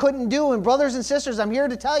what they couldn't do. And brothers and sisters, I'm here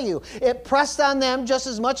to tell you, it pressed on them just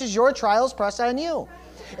as much as your trials pressed on you.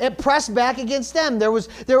 It pressed back against them. There was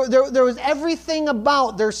everything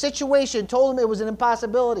about their situation told them it was an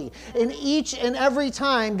impossibility. And each and every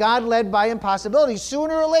time, God led by impossibility.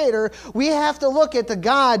 Sooner or later, we have to look at the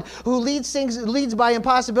God who leads by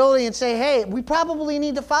impossibility and say, hey, we probably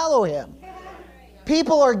need to follow him.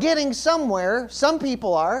 People are getting somewhere. Some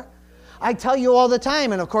people are. I tell you all the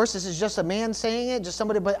time, and of course this is just a man saying it, just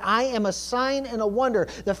somebody, but I am a sign and a wonder.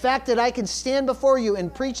 The fact that I can stand before you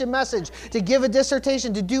and preach a message, to give a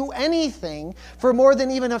dissertation, to do anything for more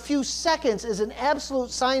than even a few seconds is an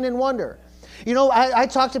absolute sign and wonder. You know, I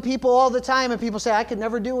talk to people all the time, and people say, I could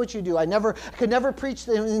never do what you do. I could never preach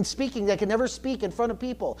in speaking. I could never speak in front of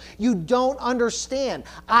people. You don't understand.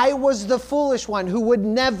 I was the foolish one who would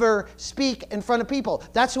never speak in front of people.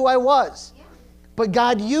 That's who I was. But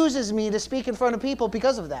God uses me to speak in front of people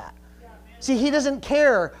because of that. See, he doesn't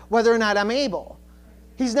care whether or not I'm able.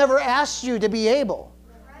 He's never asked you to be able.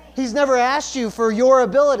 He's never asked you for your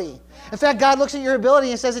ability. In fact, God looks at your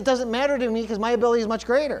ability and says, it doesn't matter to me because my ability is much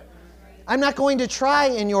greater. I'm not going to try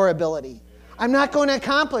in your ability. I'm not going to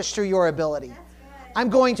accomplish through your ability. I'm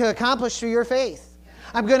going to accomplish through your faith.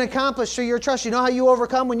 I'm going to accomplish through your trust. You know how you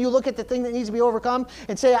overcome when you look at the thing that needs to be overcome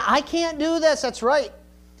and say, I can't do this. That's right.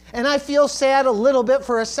 And I feel sad a little bit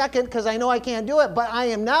for a second because I know I can't do it, but I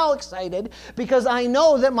am now excited because I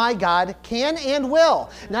know that my God can and will.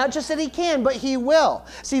 Not just that he can, but he will.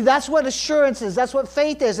 See, that's what assurance is. That's what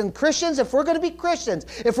faith is. And Christians, if we're going to be Christians,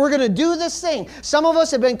 if we're going to do this thing, some of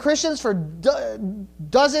us have been Christians for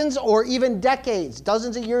dozens or even decades,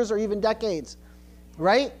 dozens of years or even decades,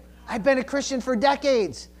 right? I've been a Christian for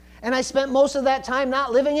decades, and I spent most of that time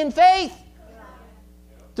not living in faith.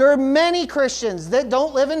 There are many Christians that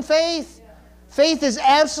don't live in faith. Faith is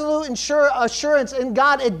absolute assurance in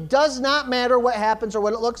God. It does not matter what happens or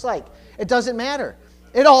what it looks like. It doesn't matter.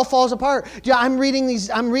 It all falls apart. Yeah, I'm reading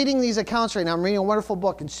these accounts right now. I'm reading a wonderful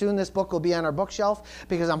book, and soon this book will be on our bookshelf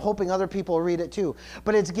because I'm hoping other people will read it too.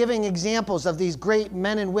 But it's giving examples of these great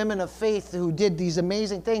men and women of faith who did these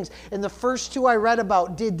amazing things. And the first two I read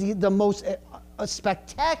about did the most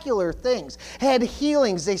spectacular things, had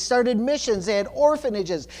healings, they started missions, they had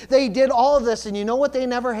orphanages, they did all of this, and you know what they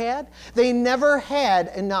never had? They never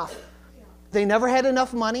had enough. They never had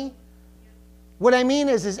enough money. What I mean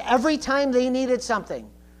is every time they needed something,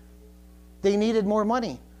 they needed more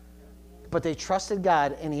money. But they trusted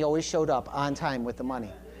God, and he always showed up on time with the money.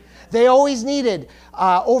 They always needed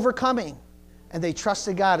overcoming, and they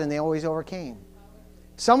trusted God, and they always overcame.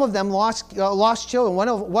 Some of them lost children.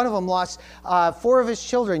 One of them lost 4 of his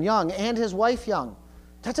children young and his wife young.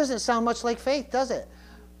 That doesn't sound much like faith, does it?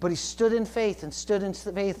 But he stood in faith and stood in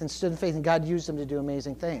faith and stood in faith, and God used him to do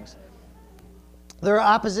amazing things. There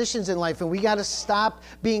are oppositions in life, and we got to stop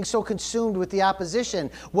being so consumed with the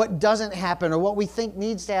opposition, what doesn't happen or what we think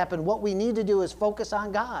needs to happen. What we need to do is focus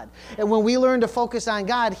on God. And when we learn to focus on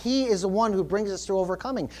God, he is the one who brings us through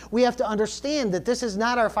overcoming. We have to understand that this is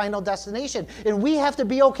not our final destination, and we have to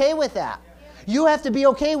be okay with that. You have to be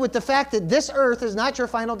okay with the fact that this earth is not your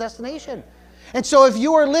final destination. And so if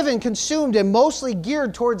you are living consumed and mostly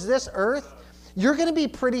geared towards this earth, you're going to be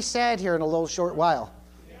pretty sad here in a little short while.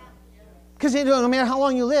 Because no matter how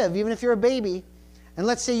long you live, even if you're a baby, and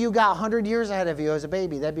let's say you got 100 years ahead of you as a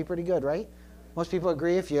baby, that'd be pretty good, right? Most people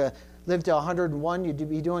agree if you live to 101, you'd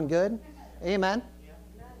be doing good. Amen.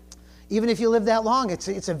 Even if you live that long, it's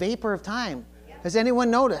a vapor of time. Has anyone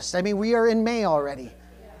noticed? I mean, we are in May already.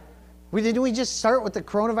 Didn't we just start with the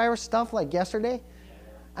coronavirus stuff like yesterday?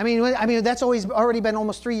 I mean, that's already been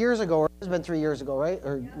almost 3 years ago, or it's been 3 years ago, right?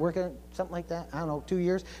 Or working, something like that. I don't know, 2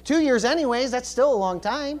 years. 2 years anyways, that's still a long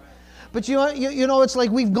time. But you know, it's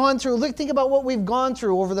like we've gone through, think about what we've gone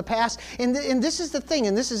through over the past, and this is the thing,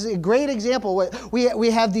 and this is a great example.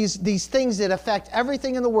 We have these things that affect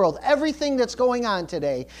everything in the world. Everything that's going on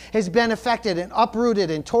today has been affected and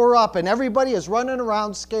uprooted and tore up, and everybody is running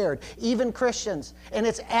around scared, even Christians, and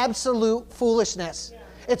it's absolute foolishness.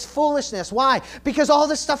 It's foolishness. Why? Because all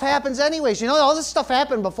this stuff happens anyways. You know, all this stuff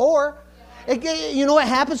happened before. You know what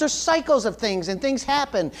happens? There's cycles of things, and things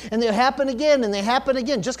happen, and they happen again, and they happen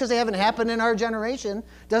again. Just because they haven't happened in our generation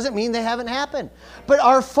doesn't mean they haven't happened. But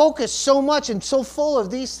our focus so much and so full of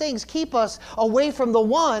these things keep us away from the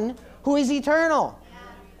one who is eternal.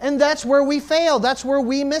 And that's where we fail. That's where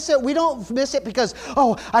we miss it. We don't miss it because,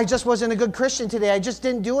 I just wasn't a good Christian today. I just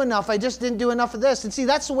didn't do enough. I just didn't do enough of this. And see,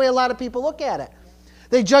 that's the way a lot of people look at it.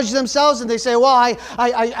 They judge themselves and they say, well,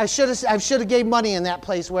 I should have gave money in that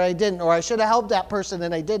place where I didn't, or I should have helped that person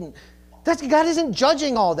and I didn't. God isn't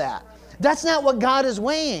judging all that. That's not what God is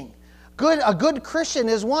weighing. A good Christian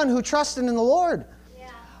is one who trusts in the Lord. Yeah.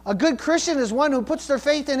 A good Christian is one who puts their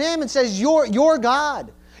faith in him and says, you're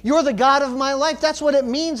God. You're the God of my life. That's what it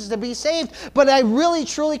means to be saved. But I really,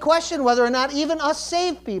 truly question whether or not even us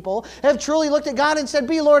saved people have truly looked at God and said,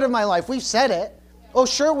 be Lord of my life. We've said it. Oh,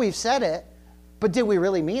 sure, we've said it. But did we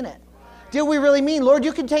really mean it? Did we really mean, Lord,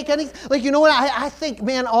 you can take anything? Like, you know what? I think,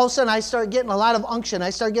 man, all of a sudden I start getting a lot of unction. I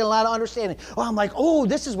start getting a lot of understanding. I'm like,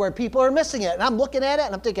 this is where people are missing it. And I'm looking at it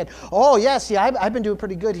and I'm thinking, I've been doing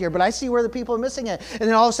pretty good here. But I see where the people are missing it. And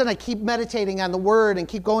then all of a sudden I keep meditating on the Word and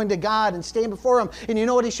keep going to God and staying before Him. And you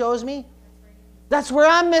know what He shows me? That's where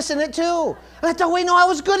I'm missing it too. And I thought, wait, no, I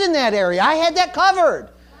was good in that area. I had that covered.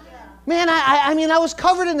 Man, I was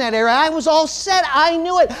covered in that area. I was all set. I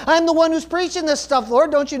knew it. I'm the one who's preaching this stuff,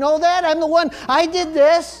 Lord. Don't you know that? I'm the one. I did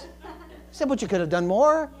this. I said, but you could have done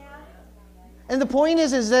more. And the point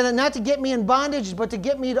is that not to get me in bondage, but to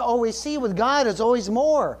get me to always see with God is always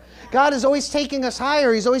more. God is always taking us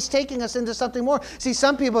higher. He's always taking us into something more. See,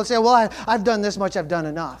 some people say, well, I've done this much. I've done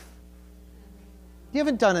enough. You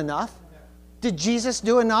haven't done enough. Did Jesus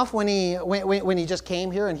do enough when he just came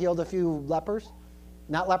here and healed a few lepers?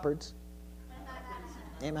 Not leopards.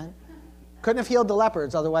 Amen. Couldn't have healed the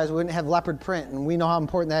leopards, otherwise we wouldn't have leopard print, and we know how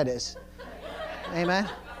important that is. Amen.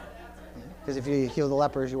 Because if you heal the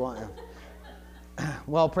lepers, you won't.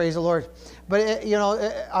 Well, praise the Lord. But,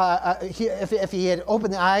 if he had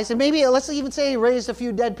opened the eyes, and maybe let's even say he raised a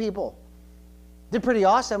few dead people. Did pretty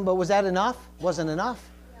awesome, but was that enough? Wasn't enough.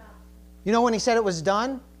 Yeah. You know when he said it was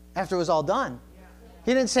done? After it was all done. Yeah.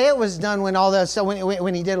 He didn't say it was done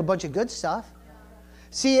when he did a bunch of good stuff. Yeah.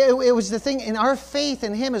 See, it was the thing, and our faith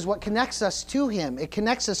in him is what connects us to him. It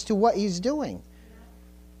connects us to what he's doing.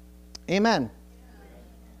 Yeah. Amen.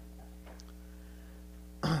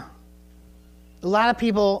 Yeah. A lot of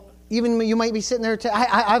people, even you might be sitting there,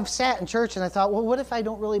 I've sat in church and I thought, well, what if I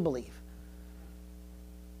don't really believe?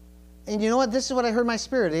 And you know what? This is what I heard my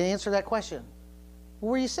spirit answer that question.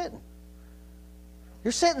 Where are you sitting?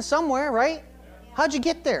 You're sitting somewhere, right? How'd you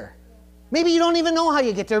get there? Maybe you don't even know how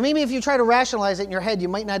you get there. Maybe if you try to rationalize it in your head, you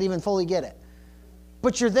might not even fully get it.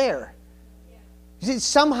 But you're there. See,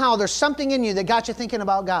 somehow there's something in you that got you thinking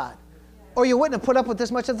about God. Or you wouldn't have put up with this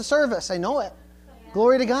much of the service. I know it.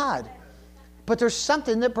 Glory to God. But there's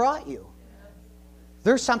something that brought you.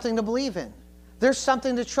 There's something to believe in. There's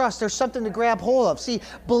something to trust. There's something to grab hold of. See,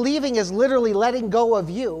 believing is literally letting go of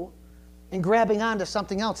you and grabbing onto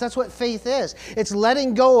something else. That's what faith is. It's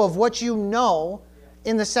letting go of what you know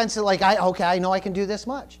in the sense that, like, I know I can do this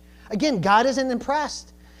much. Again, God isn't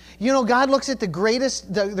impressed. You know, God looks at the greatest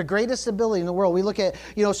ability in the world. We look at,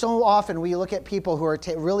 so often we look at people who are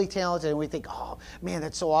really talented and we think, oh, man,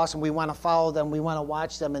 that's so awesome. We want to follow them. We want to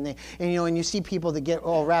watch them. And you see people that get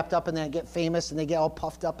all wrapped up in that, get famous, and they get all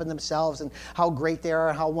puffed up in themselves and how great they are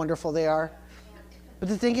and how wonderful they are. But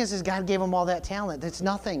the thing is God gave them all that talent. That's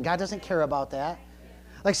nothing. God doesn't care about that.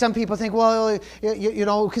 Like some people think, well,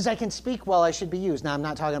 because I can speak well, I should be used. Now, I'm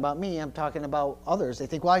not talking about me. I'm talking about others. They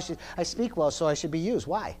think, well, I speak well, so I should be used.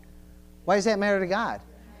 Why? Why does that matter to God?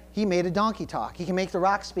 He made a donkey talk. He can make the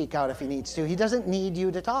rock speak out if he needs to. He doesn't need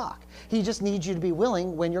you to talk. He just needs you to be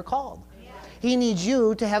willing when you're called. He needs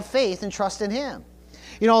you to have faith and trust in him.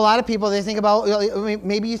 A lot of people, they think about,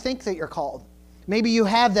 maybe you think that you're called. Maybe you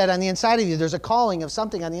have that on the inside of you. There's a calling of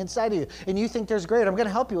something on the inside of you. And you think there's great. I'm going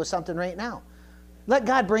to help you with something right now. Let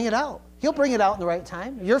God bring it out. He'll bring it out in the right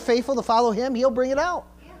time. You're faithful to follow him. He'll bring it out.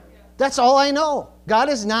 That's all I know. God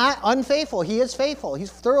is not unfaithful. He is faithful. He's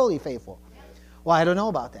thoroughly faithful. Well, I don't know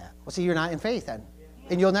about that. Well, see, you're not in faith then.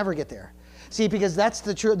 And you'll never get there. See, because that's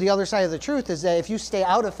the truth. The other side of the truth is that if you stay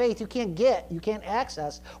out of faith, you can't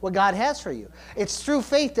access what God has for you. It's through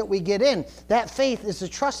faith that we get in. That faith is the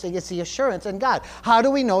trusting. It's the assurance in God. How do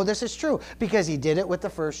we know this is true? Because he did it with the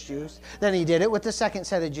first Jews. Then he did it with the second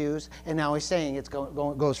set of Jews. And now he's saying it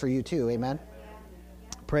goes for you too. Amen?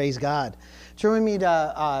 Praise God. Turn with me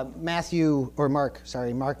to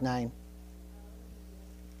Mark 9.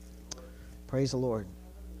 Praise the Lord.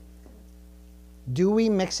 Do we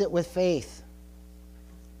mix it with faith?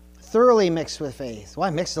 Thoroughly mixed with faith. Well,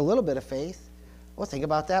 I mixed a little bit of faith. Well, think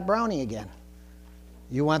about that brownie again.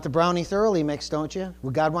 You want the brownie thoroughly mixed, don't you?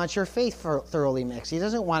 Well, God wants your faith thoroughly mixed. He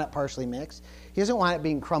doesn't want it partially mixed. He doesn't want it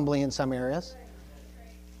being crumbly in some areas.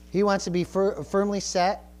 He wants to be firmly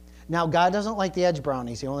set. Now, God doesn't like the edge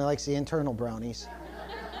brownies. He only likes the internal brownies.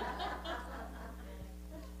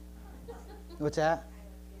 What's that?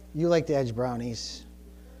 You like the edge brownies.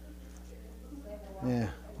 Yeah.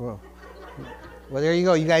 Well, there you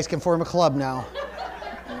go. You guys can form a club now.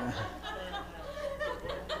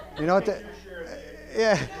 You know what?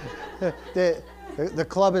 The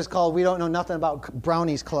club is called We Don't Know Nothing About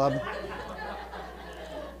Brownies Club.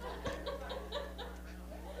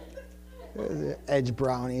 The edge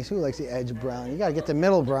brownies. Who likes the edge brownie? You got to get the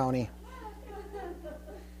middle brownie.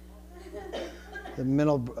 The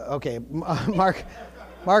middle. Okay, Mark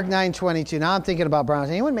 9:22. Now I'm thinking about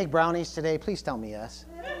brownies. Anyone make brownies today? Please tell me yes.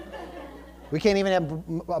 We can't even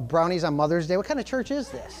have brownies on Mother's Day. What kind of church is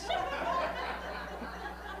this?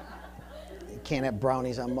 You can't have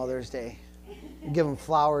brownies on Mother's Day. You give them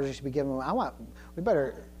flowers. You should be giving them.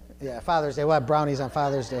 Father's Day. We'll have brownies on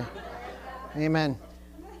Father's Day. Amen.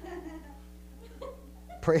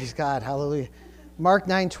 Praise God. Hallelujah. Mark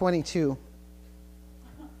 9:22.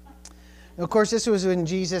 Of course, this was when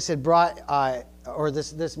Jesus had brought,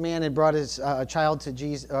 this man had brought his child to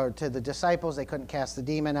Jesus, or to the disciples. They couldn't cast the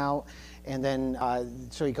demon out, and then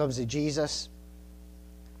so he comes to Jesus.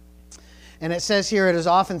 And it says here, it has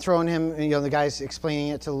often thrown him. The guy's explaining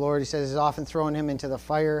it to the Lord. He says, "It has often thrown him into the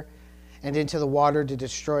fire, and into the water to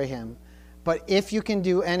destroy him. But if you can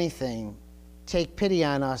do anything, take pity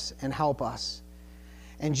on us and help us."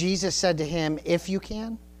 And Jesus said to him, "If you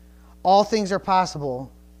can, all things are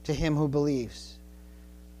possible to him who believes."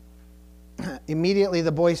 Immediately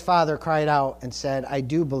the boy's father cried out and said, "I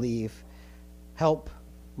do believe. Help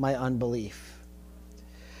my unbelief."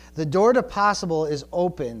 The door to possible is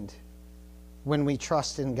opened when we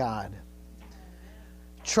trust in God.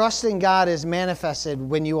 Trust in God is manifested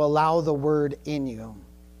when you allow the word in you.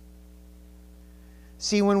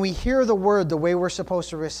 See, when we hear the word, the way we're supposed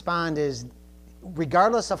to respond is,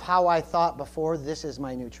 regardless of how I thought before, this is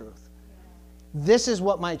my new truth. This is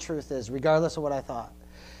what my truth is, regardless of what I thought.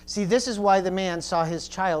 See, this is why the man saw his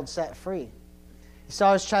child set free. He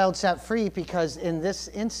saw his child set free because in this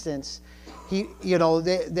instance,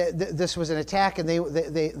 this was an attack, and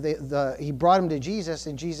he brought him to Jesus,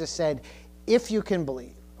 and Jesus said, if you can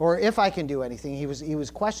believe, or if I can do anything. He was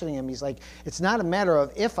questioning him. He's like, it's not a matter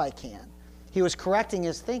of if I can. He was correcting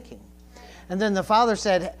his thinking. And then the father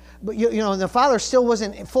said, but the father still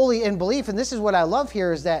wasn't fully in belief. And this is what I love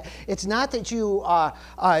here, is that it's not that you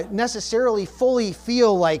necessarily fully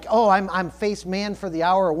feel like, oh, I'm faced man for the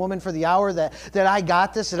hour, or woman for the hour, that I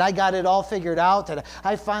got this, that I got it all figured out, that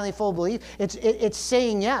I finally full belief. It's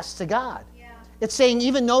saying yes to God. Yeah. It's saying,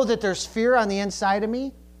 even though that there's fear on the inside of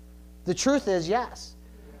me, the truth is yes.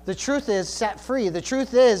 The truth is set free. The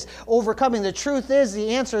truth is overcoming. The truth is the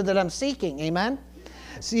answer that I'm seeking. Amen?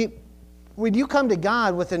 See, when you come to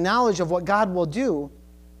God with the knowledge of what God will do,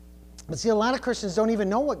 but see, a lot of Christians don't even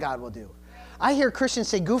know what God will do. I hear Christians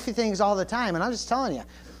say goofy things all the time, and I'm just telling you,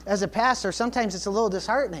 as a pastor, sometimes it's a little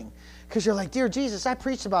disheartening, because you're like, dear Jesus, I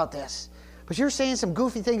preached about this, but you're saying some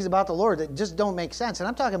goofy things about the Lord that just don't make sense. And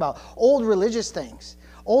I'm talking about old religious things.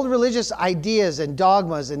 Old religious ideas and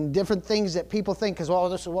dogmas and different things that people think, because, well,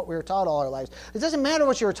 this is what we were taught all our lives. It doesn't matter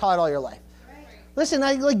what you were taught all your life. Right. Listen,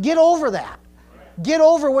 get over that. Right. Get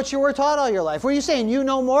over what you were taught all your life. Were you saying you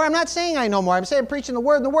know more? I'm not saying I know more. I'm saying preaching the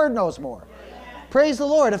Word, and the Word knows more. Yeah. Praise the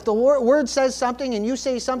Lord. If the Word says something and you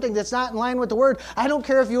say something that's not in line with the Word, I don't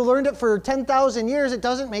care if you learned it for 10,000 years, it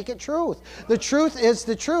doesn't make it truth. The truth is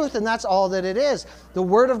the truth, and that's all that it is. The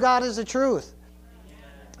Word of God is the truth.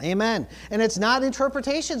 Amen. And it's not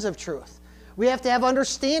interpretations of truth. We have to have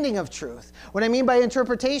understanding of truth. What I mean by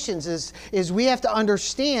interpretations is we have to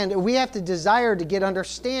understand, we have to desire to get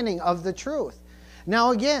understanding of the truth. Now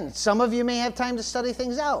again, some of you may have time to study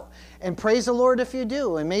things out. And praise the Lord if you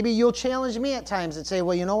do. And maybe you'll challenge me at times and say,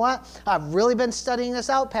 well, you know what? I've really been studying this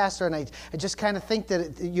out, Pastor, and I just kind of think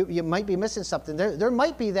that you might be missing something. There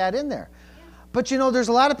might be that in there. But there's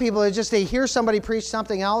a lot of people that they hear somebody preach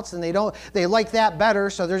something else and they like that better,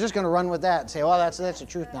 so they're just going to run with that and say, oh, that's the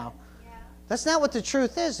truth now. Yeah. That's not what the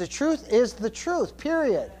truth is. The truth is the truth,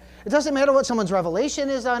 period. It doesn't matter what someone's revelation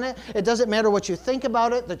is on it. It doesn't matter what you think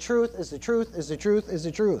about it. The truth is the truth is the truth is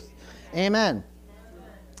the truth. Amen.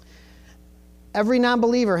 Every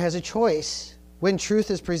non-believer has a choice when truth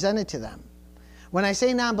is presented to them. When I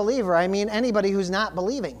say non-believer, I mean anybody who's not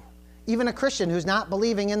believing, even a Christian who's not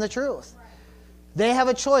believing in the truth. They have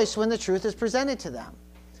a choice when the truth is presented to them.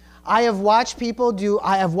 I have watched people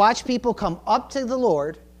come up to the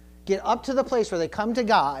Lord, get up to the place where they come to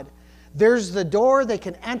God. There's the door they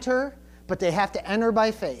can enter, but they have to enter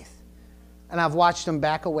by faith. And I've watched them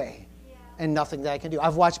back away, and nothing that I can do.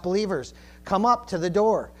 I've watched believers come up to the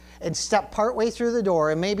door and step partway through the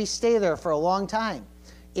door and maybe stay there for a long time.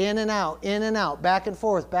 In and out, back and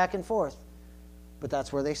forth, back and forth. But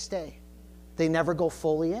that's where they stay. They never go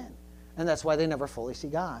fully in. And that's why they never fully see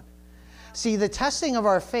God. See, the testing of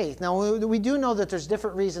our faith. Now, we do know that there's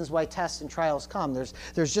different reasons why tests and trials come. There's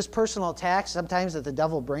just personal attacks sometimes that the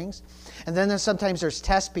devil brings. And then sometimes there's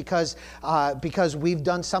tests because we've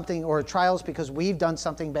done something, or trials because we've done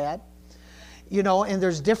something bad. And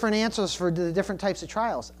there's different answers for the different types of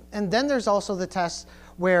trials. And then there's also the tests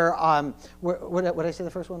where what did I say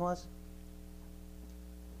the first one was?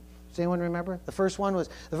 Does anyone remember? The first one was,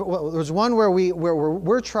 there's one where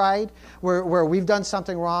we're tried, where we've done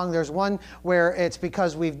something wrong. There's one where it's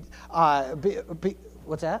because we've,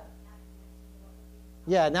 what's that?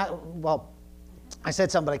 Yeah, I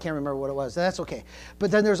said something, but I can't remember what it was. That's okay. But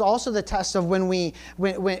then there's also the test of when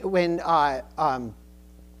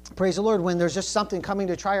praise the Lord, when there's just something coming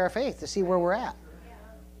to try our faith, to see where we're at.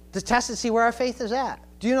 The test to see where our faith is at.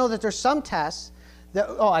 Do you know that there's some tests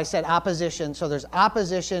I said opposition. So there's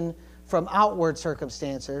opposition from outward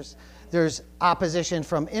circumstances. There's opposition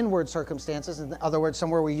from inward circumstances. In other words,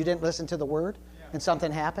 somewhere where you didn't listen to the word and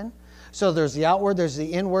something happened. So there's the outward, there's the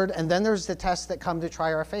inward, and then there's the tests that come to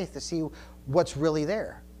try our faith to see what's really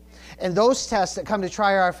there. And those tests that come to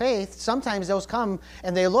try our faith, sometimes those come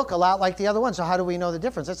and they look a lot like the other ones. So how do we know the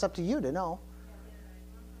difference? It's up to you to know.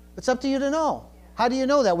 It's up to you to know. How do you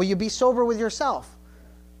know that? Will you be sober with yourself?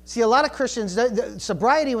 See, a lot of Christians, the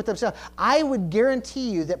sobriety with themselves, I would guarantee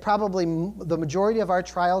you that probably the majority of our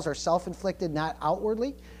trials are self-inflicted, not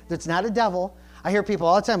outwardly. That's not a devil. I hear people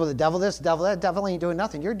all the time, well, the devil this, the devil that. The devil ain't doing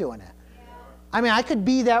nothing. You're doing it. I mean, I could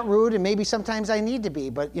be that rude, and maybe sometimes I need to be,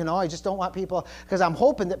 but, I just don't want people, because I'm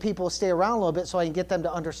hoping that people stay around a little bit so I can get them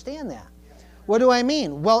to understand that. What do I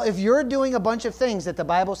mean? Well, if you're doing a bunch of things that the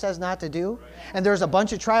Bible says not to do, and there's a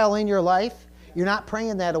bunch of trial in your life, you're not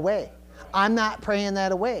praying that away. I'm not praying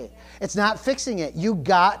that away. It's not fixing it. You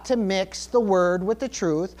got to mix the word with the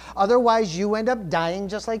truth. Otherwise, you end up dying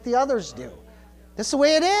just like the others do. That's the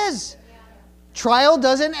way it is. Trial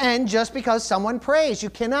doesn't end just because someone prays. You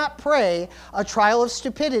cannot pray a trial of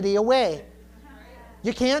stupidity away.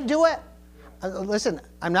 You can't do it. Listen,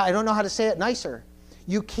 I don't know how to say it nicer.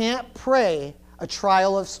 You can't pray a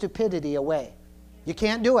trial of stupidity away. You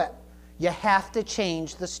can't do it. You have to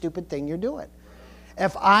change the stupid thing you're doing.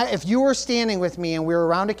 If you were standing with me and we were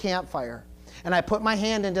around a campfire, and I put my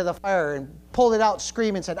hand into the fire and pulled it out,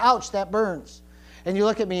 screaming, and said, "Ouch, that burns." And you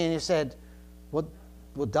look at me and you said, well,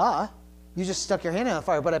 duh. You just stuck your hand in the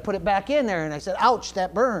fire, but I put it back in there and I said, "Ouch,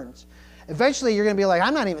 that burns." Eventually you're going to be like,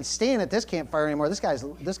 "I'm not even staying at this campfire anymore. This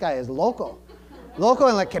guy is loco. Loco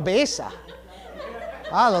en la cabeza.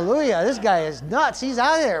 Hallelujah. This guy is nuts. He's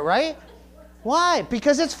out of there," right? Why?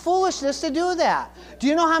 Because it's foolishness to do that. Do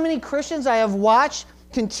you know how many Christians I have watched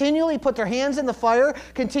continually put their hands in the fire,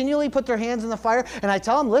 and I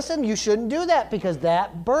tell them, "Listen, you shouldn't do that because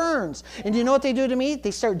that burns." And do you know what they do to me?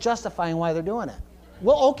 They start justifying why they're doing it.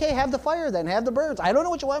 Well, okay, have the fire then, have the burns. I don't know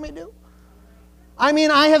what you want me to do. I mean,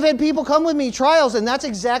 I have had people come with me, trials, and that's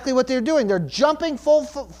exactly what they're doing. They're jumping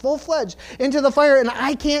full-fledged into the fire, and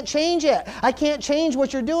I can't change it. I can't change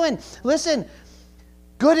what you're doing. Listen,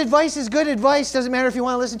 good advice is good advice. Doesn't matter if you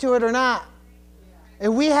want to listen to it or not.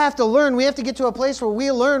 And we have to learn. We have to get to a place where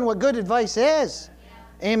we learn what good advice is.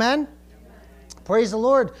 Amen? Praise the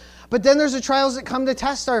Lord. But then there's the trials that come to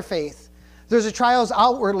test our faith. There's the trials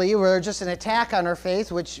outwardly where they're just an attack on our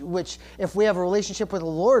faith, which if we have a relationship with the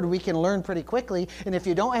Lord, we can learn pretty quickly. And if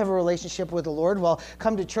you don't have a relationship with the Lord, well,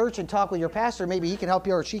 come to church and talk with your pastor. Maybe he can help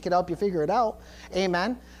you or she can help you figure it out.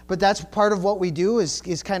 Amen. But that's part of what we do is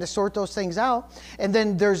kind of sort those things out. And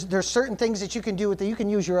then there's certain things that you can do with you can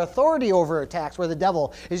use your authority over attacks where the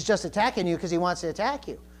devil is just attacking you because he wants to attack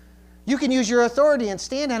you. You can use your authority and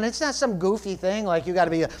stand on it. It's not some goofy thing like you got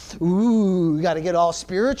to be you got to get all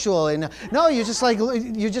spiritual. And no, you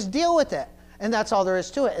just deal with it. And that's all there is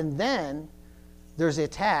to it. And then there's the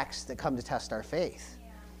attacks that come to test our faith. Yeah.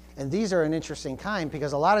 And these are an interesting kind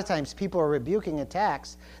because a lot of times people are rebuking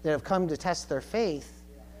attacks that have come to test their faith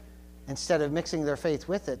instead of mixing their faith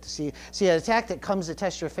with it. See, an attack that comes to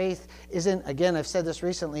test your faith isn't, again, I've said this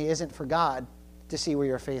recently, isn't for God to see where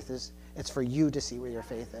your faith is. It's for you to see where your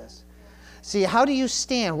faith is. See, how do you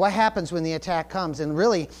stand? What happens when the attack comes? And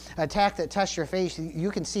really, attack that tests your faith, you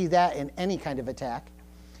can see that in any kind of attack.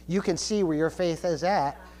 You can see where your faith is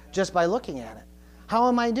at just by looking at it. How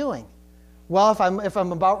am I doing? Well, if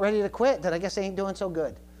I'm about ready to quit, then I guess I ain't doing so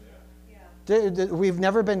good. Yeah. We've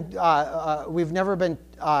never been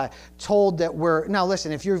told that we're... Now,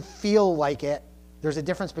 listen, if you feel like it, there's a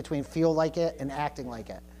difference between feel like it and acting like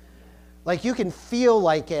it. Like you can feel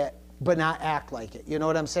like it, but not act like it. You know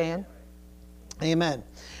what I'm saying? Amen.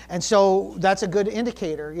 And so that's a good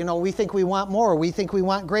indicator. You know, we think we want more. We think we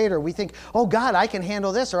want greater. We think, oh, God, I can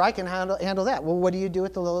handle this or I can handle that. Well, what do you do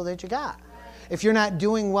with the little that you got? If you're not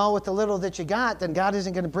doing well with the little that you got, then God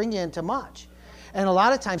isn't going to bring you into much. And a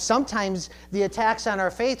lot of times, sometimes the attacks on our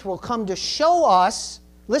faith will come to show us,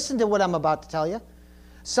 listen to what I'm about to tell you.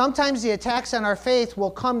 Sometimes the attacks on our faith will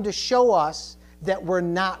come to show us that we're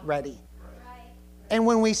not ready. And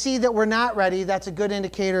when we see that we're not ready, that's a good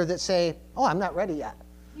indicator that say, oh, I'm not ready yet.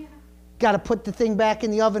 Yeah. Got to put the thing back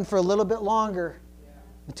in the oven for a little bit longer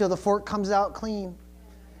until the fork comes out clean.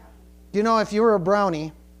 You know, if you were a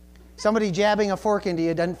brownie, somebody jabbing a fork into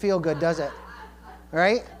you doesn't feel good, does it?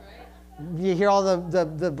 Right? You hear all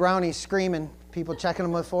the brownies screaming, people checking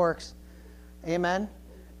them with forks. Amen?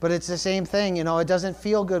 But it's the same thing. You know, it doesn't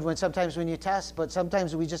feel good sometimes when you test, but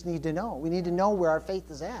sometimes we just need to know. We need to know where our faith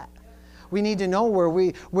is at. We need to know where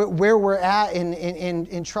we're at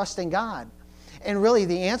in trusting God. And really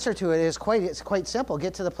the answer to it is it's quite simple.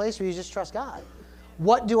 Get to the place where you just trust God.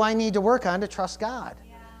 What do I need to work on to trust God?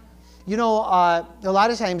 Yeah. You know, a lot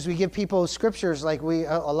of times we give people scriptures like a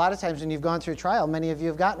lot of times when you've gone through trial, many of you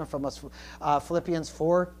have gotten them from us. Philippians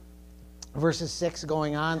 4, verses 6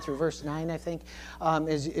 going on through verse 9, I think,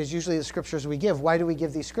 is usually the scriptures we give. Why do we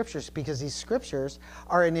give these scriptures? Because these scriptures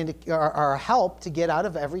are a help to get out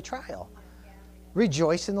of every trial.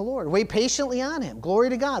 Rejoice in the Lord. Wait patiently on Him. Glory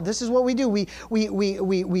to God. This is what we do.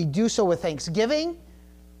 We do so with thanksgiving.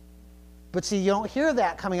 But see, you don't hear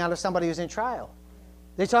that coming out of somebody who's in trial.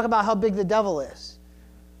 They talk about how big the devil is.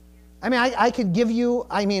 I mean, I could give you,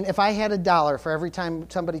 I mean, if I had $1 for every time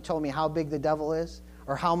somebody told me how big the devil is,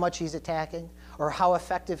 or how much he's attacking, or how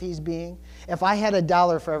effective he's being, if I had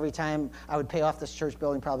 $1 for every time, I would pay off this church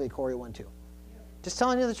building probably Corey one too. Just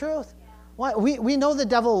telling you the truth. What? We know the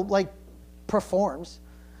devil, like, performs.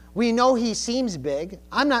 We know he seems big.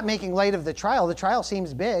 I'm not making light of the trial. The trial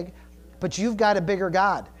seems big, but you've got a bigger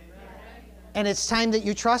God. And it's time that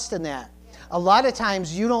you trust in that. A lot of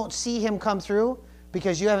times you don't see him come through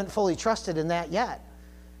because you haven't fully trusted in that yet.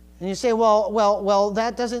 And you say, well,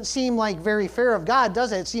 that doesn't seem like very fair of God,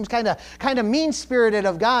 does it? It seems kind of mean-spirited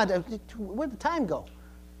of God. Where'd the time go?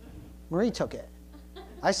 Marie took it.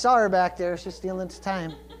 I saw her back there. She's stealing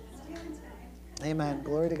time. Amen.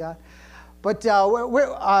 Glory to God. But, what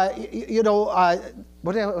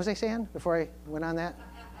was I saying before I went on that?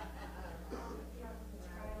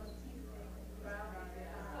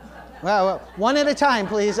 Well, one at a time,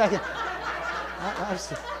 please. I can.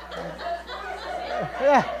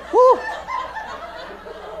 Yeah. Woo.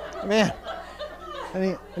 Man,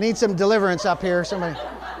 I need some deliverance up here. Somebody.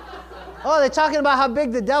 Oh, they're talking about how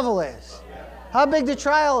big the devil is, how big the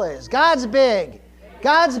trial is. God's big.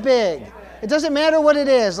 God's big. It doesn't matter what it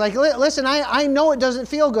is. Like, listen, I know it doesn't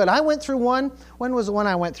feel good. I went through one. When was the one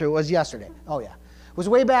I went through? It was yesterday. Oh, yeah. It was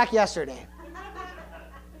way back yesterday.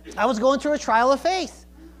 I was going through a trial of faith.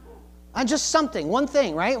 On just something, one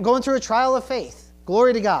thing, right? Going through a trial of faith.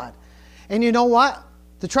 Glory to God. And you know what?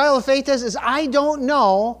 The trial of faith is I don't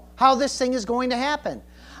know how this thing is going to happen.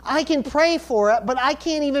 I can pray for it, but I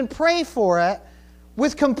can't even pray for it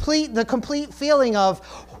with the complete feeling of,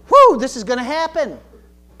 whoo, this is going to happen.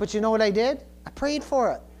 But you know what I did? I prayed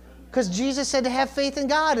for it. Because Jesus said to have faith in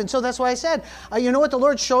God. And so that's why I said, you know what the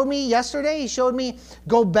Lord showed me yesterday? He showed me,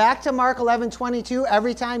 go back to Mark 11:22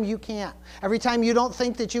 every time you can't. Every time you don't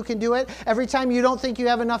think that you can do it. Every time you don't think you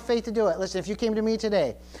have enough faith to do it. Listen, if you came to me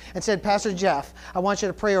today and said, Pastor Jeff, I want you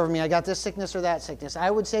to pray over me. I got this sickness or that sickness. I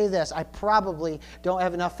would say this. I probably don't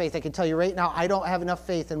have enough faith. I can tell you right now, I don't have enough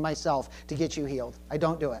faith in myself to get you healed. I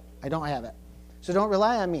don't do it. I don't have it. So don't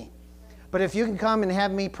rely on me. But if you can come and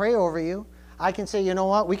have me pray over you, I can say, you know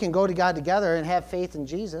what? We can go to God together and have faith in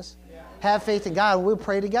Jesus. Yeah. Have faith in God. We'll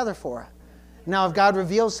pray together for it. Now, if God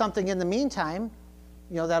reveals something in the meantime,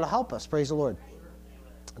 that'll help us. Praise the Lord.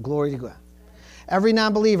 Glory to God. Every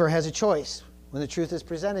non-believer has a choice when the truth is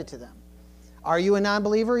presented to them. Are you a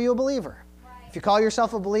non-believer or are you a believer? Right. If you call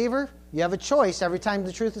yourself a believer, you have a choice every time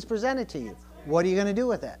the truth is presented to you. What are you going to do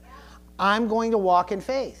with it? I'm going to walk in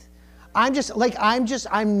faith. I'm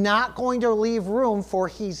not going to leave room for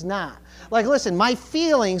he's not. Like, listen, my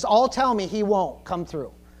feelings all tell me he won't come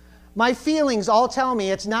through. My feelings all tell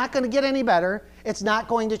me it's not going to get any better. It's not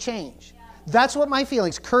going to change. That's what my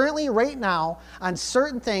feelings. Currently, right now, on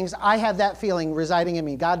certain things, I have that feeling residing in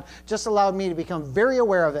me. God just allowed me to become very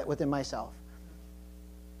aware of it within myself.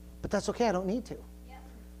 But that's okay. I don't need to.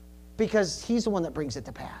 Because he's the one that brings it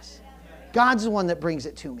to pass. God's the one that brings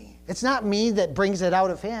it to me. It's not me that brings it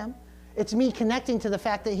out of him. It's me connecting to the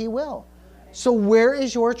fact that he will. So where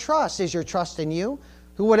is your trust? Is your trust in you?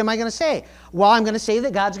 What am I going to say? Well, I'm going to say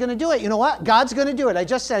that God's going to do it. You know what? God's going to do it. I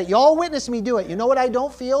just said it. You all witnessed me do it. You know what? I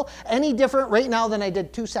don't feel any different right now than I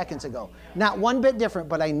did 2 seconds ago. Not one bit different,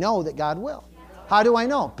 but I know that God will. How do I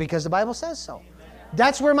know? Because the Bible says so.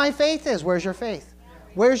 That's where my faith is. Where's your faith?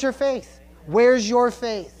 Where's your faith? Where's your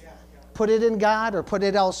faith? Put it in God or put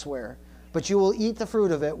it elsewhere. But you will eat the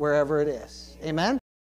fruit of it wherever it is. Amen?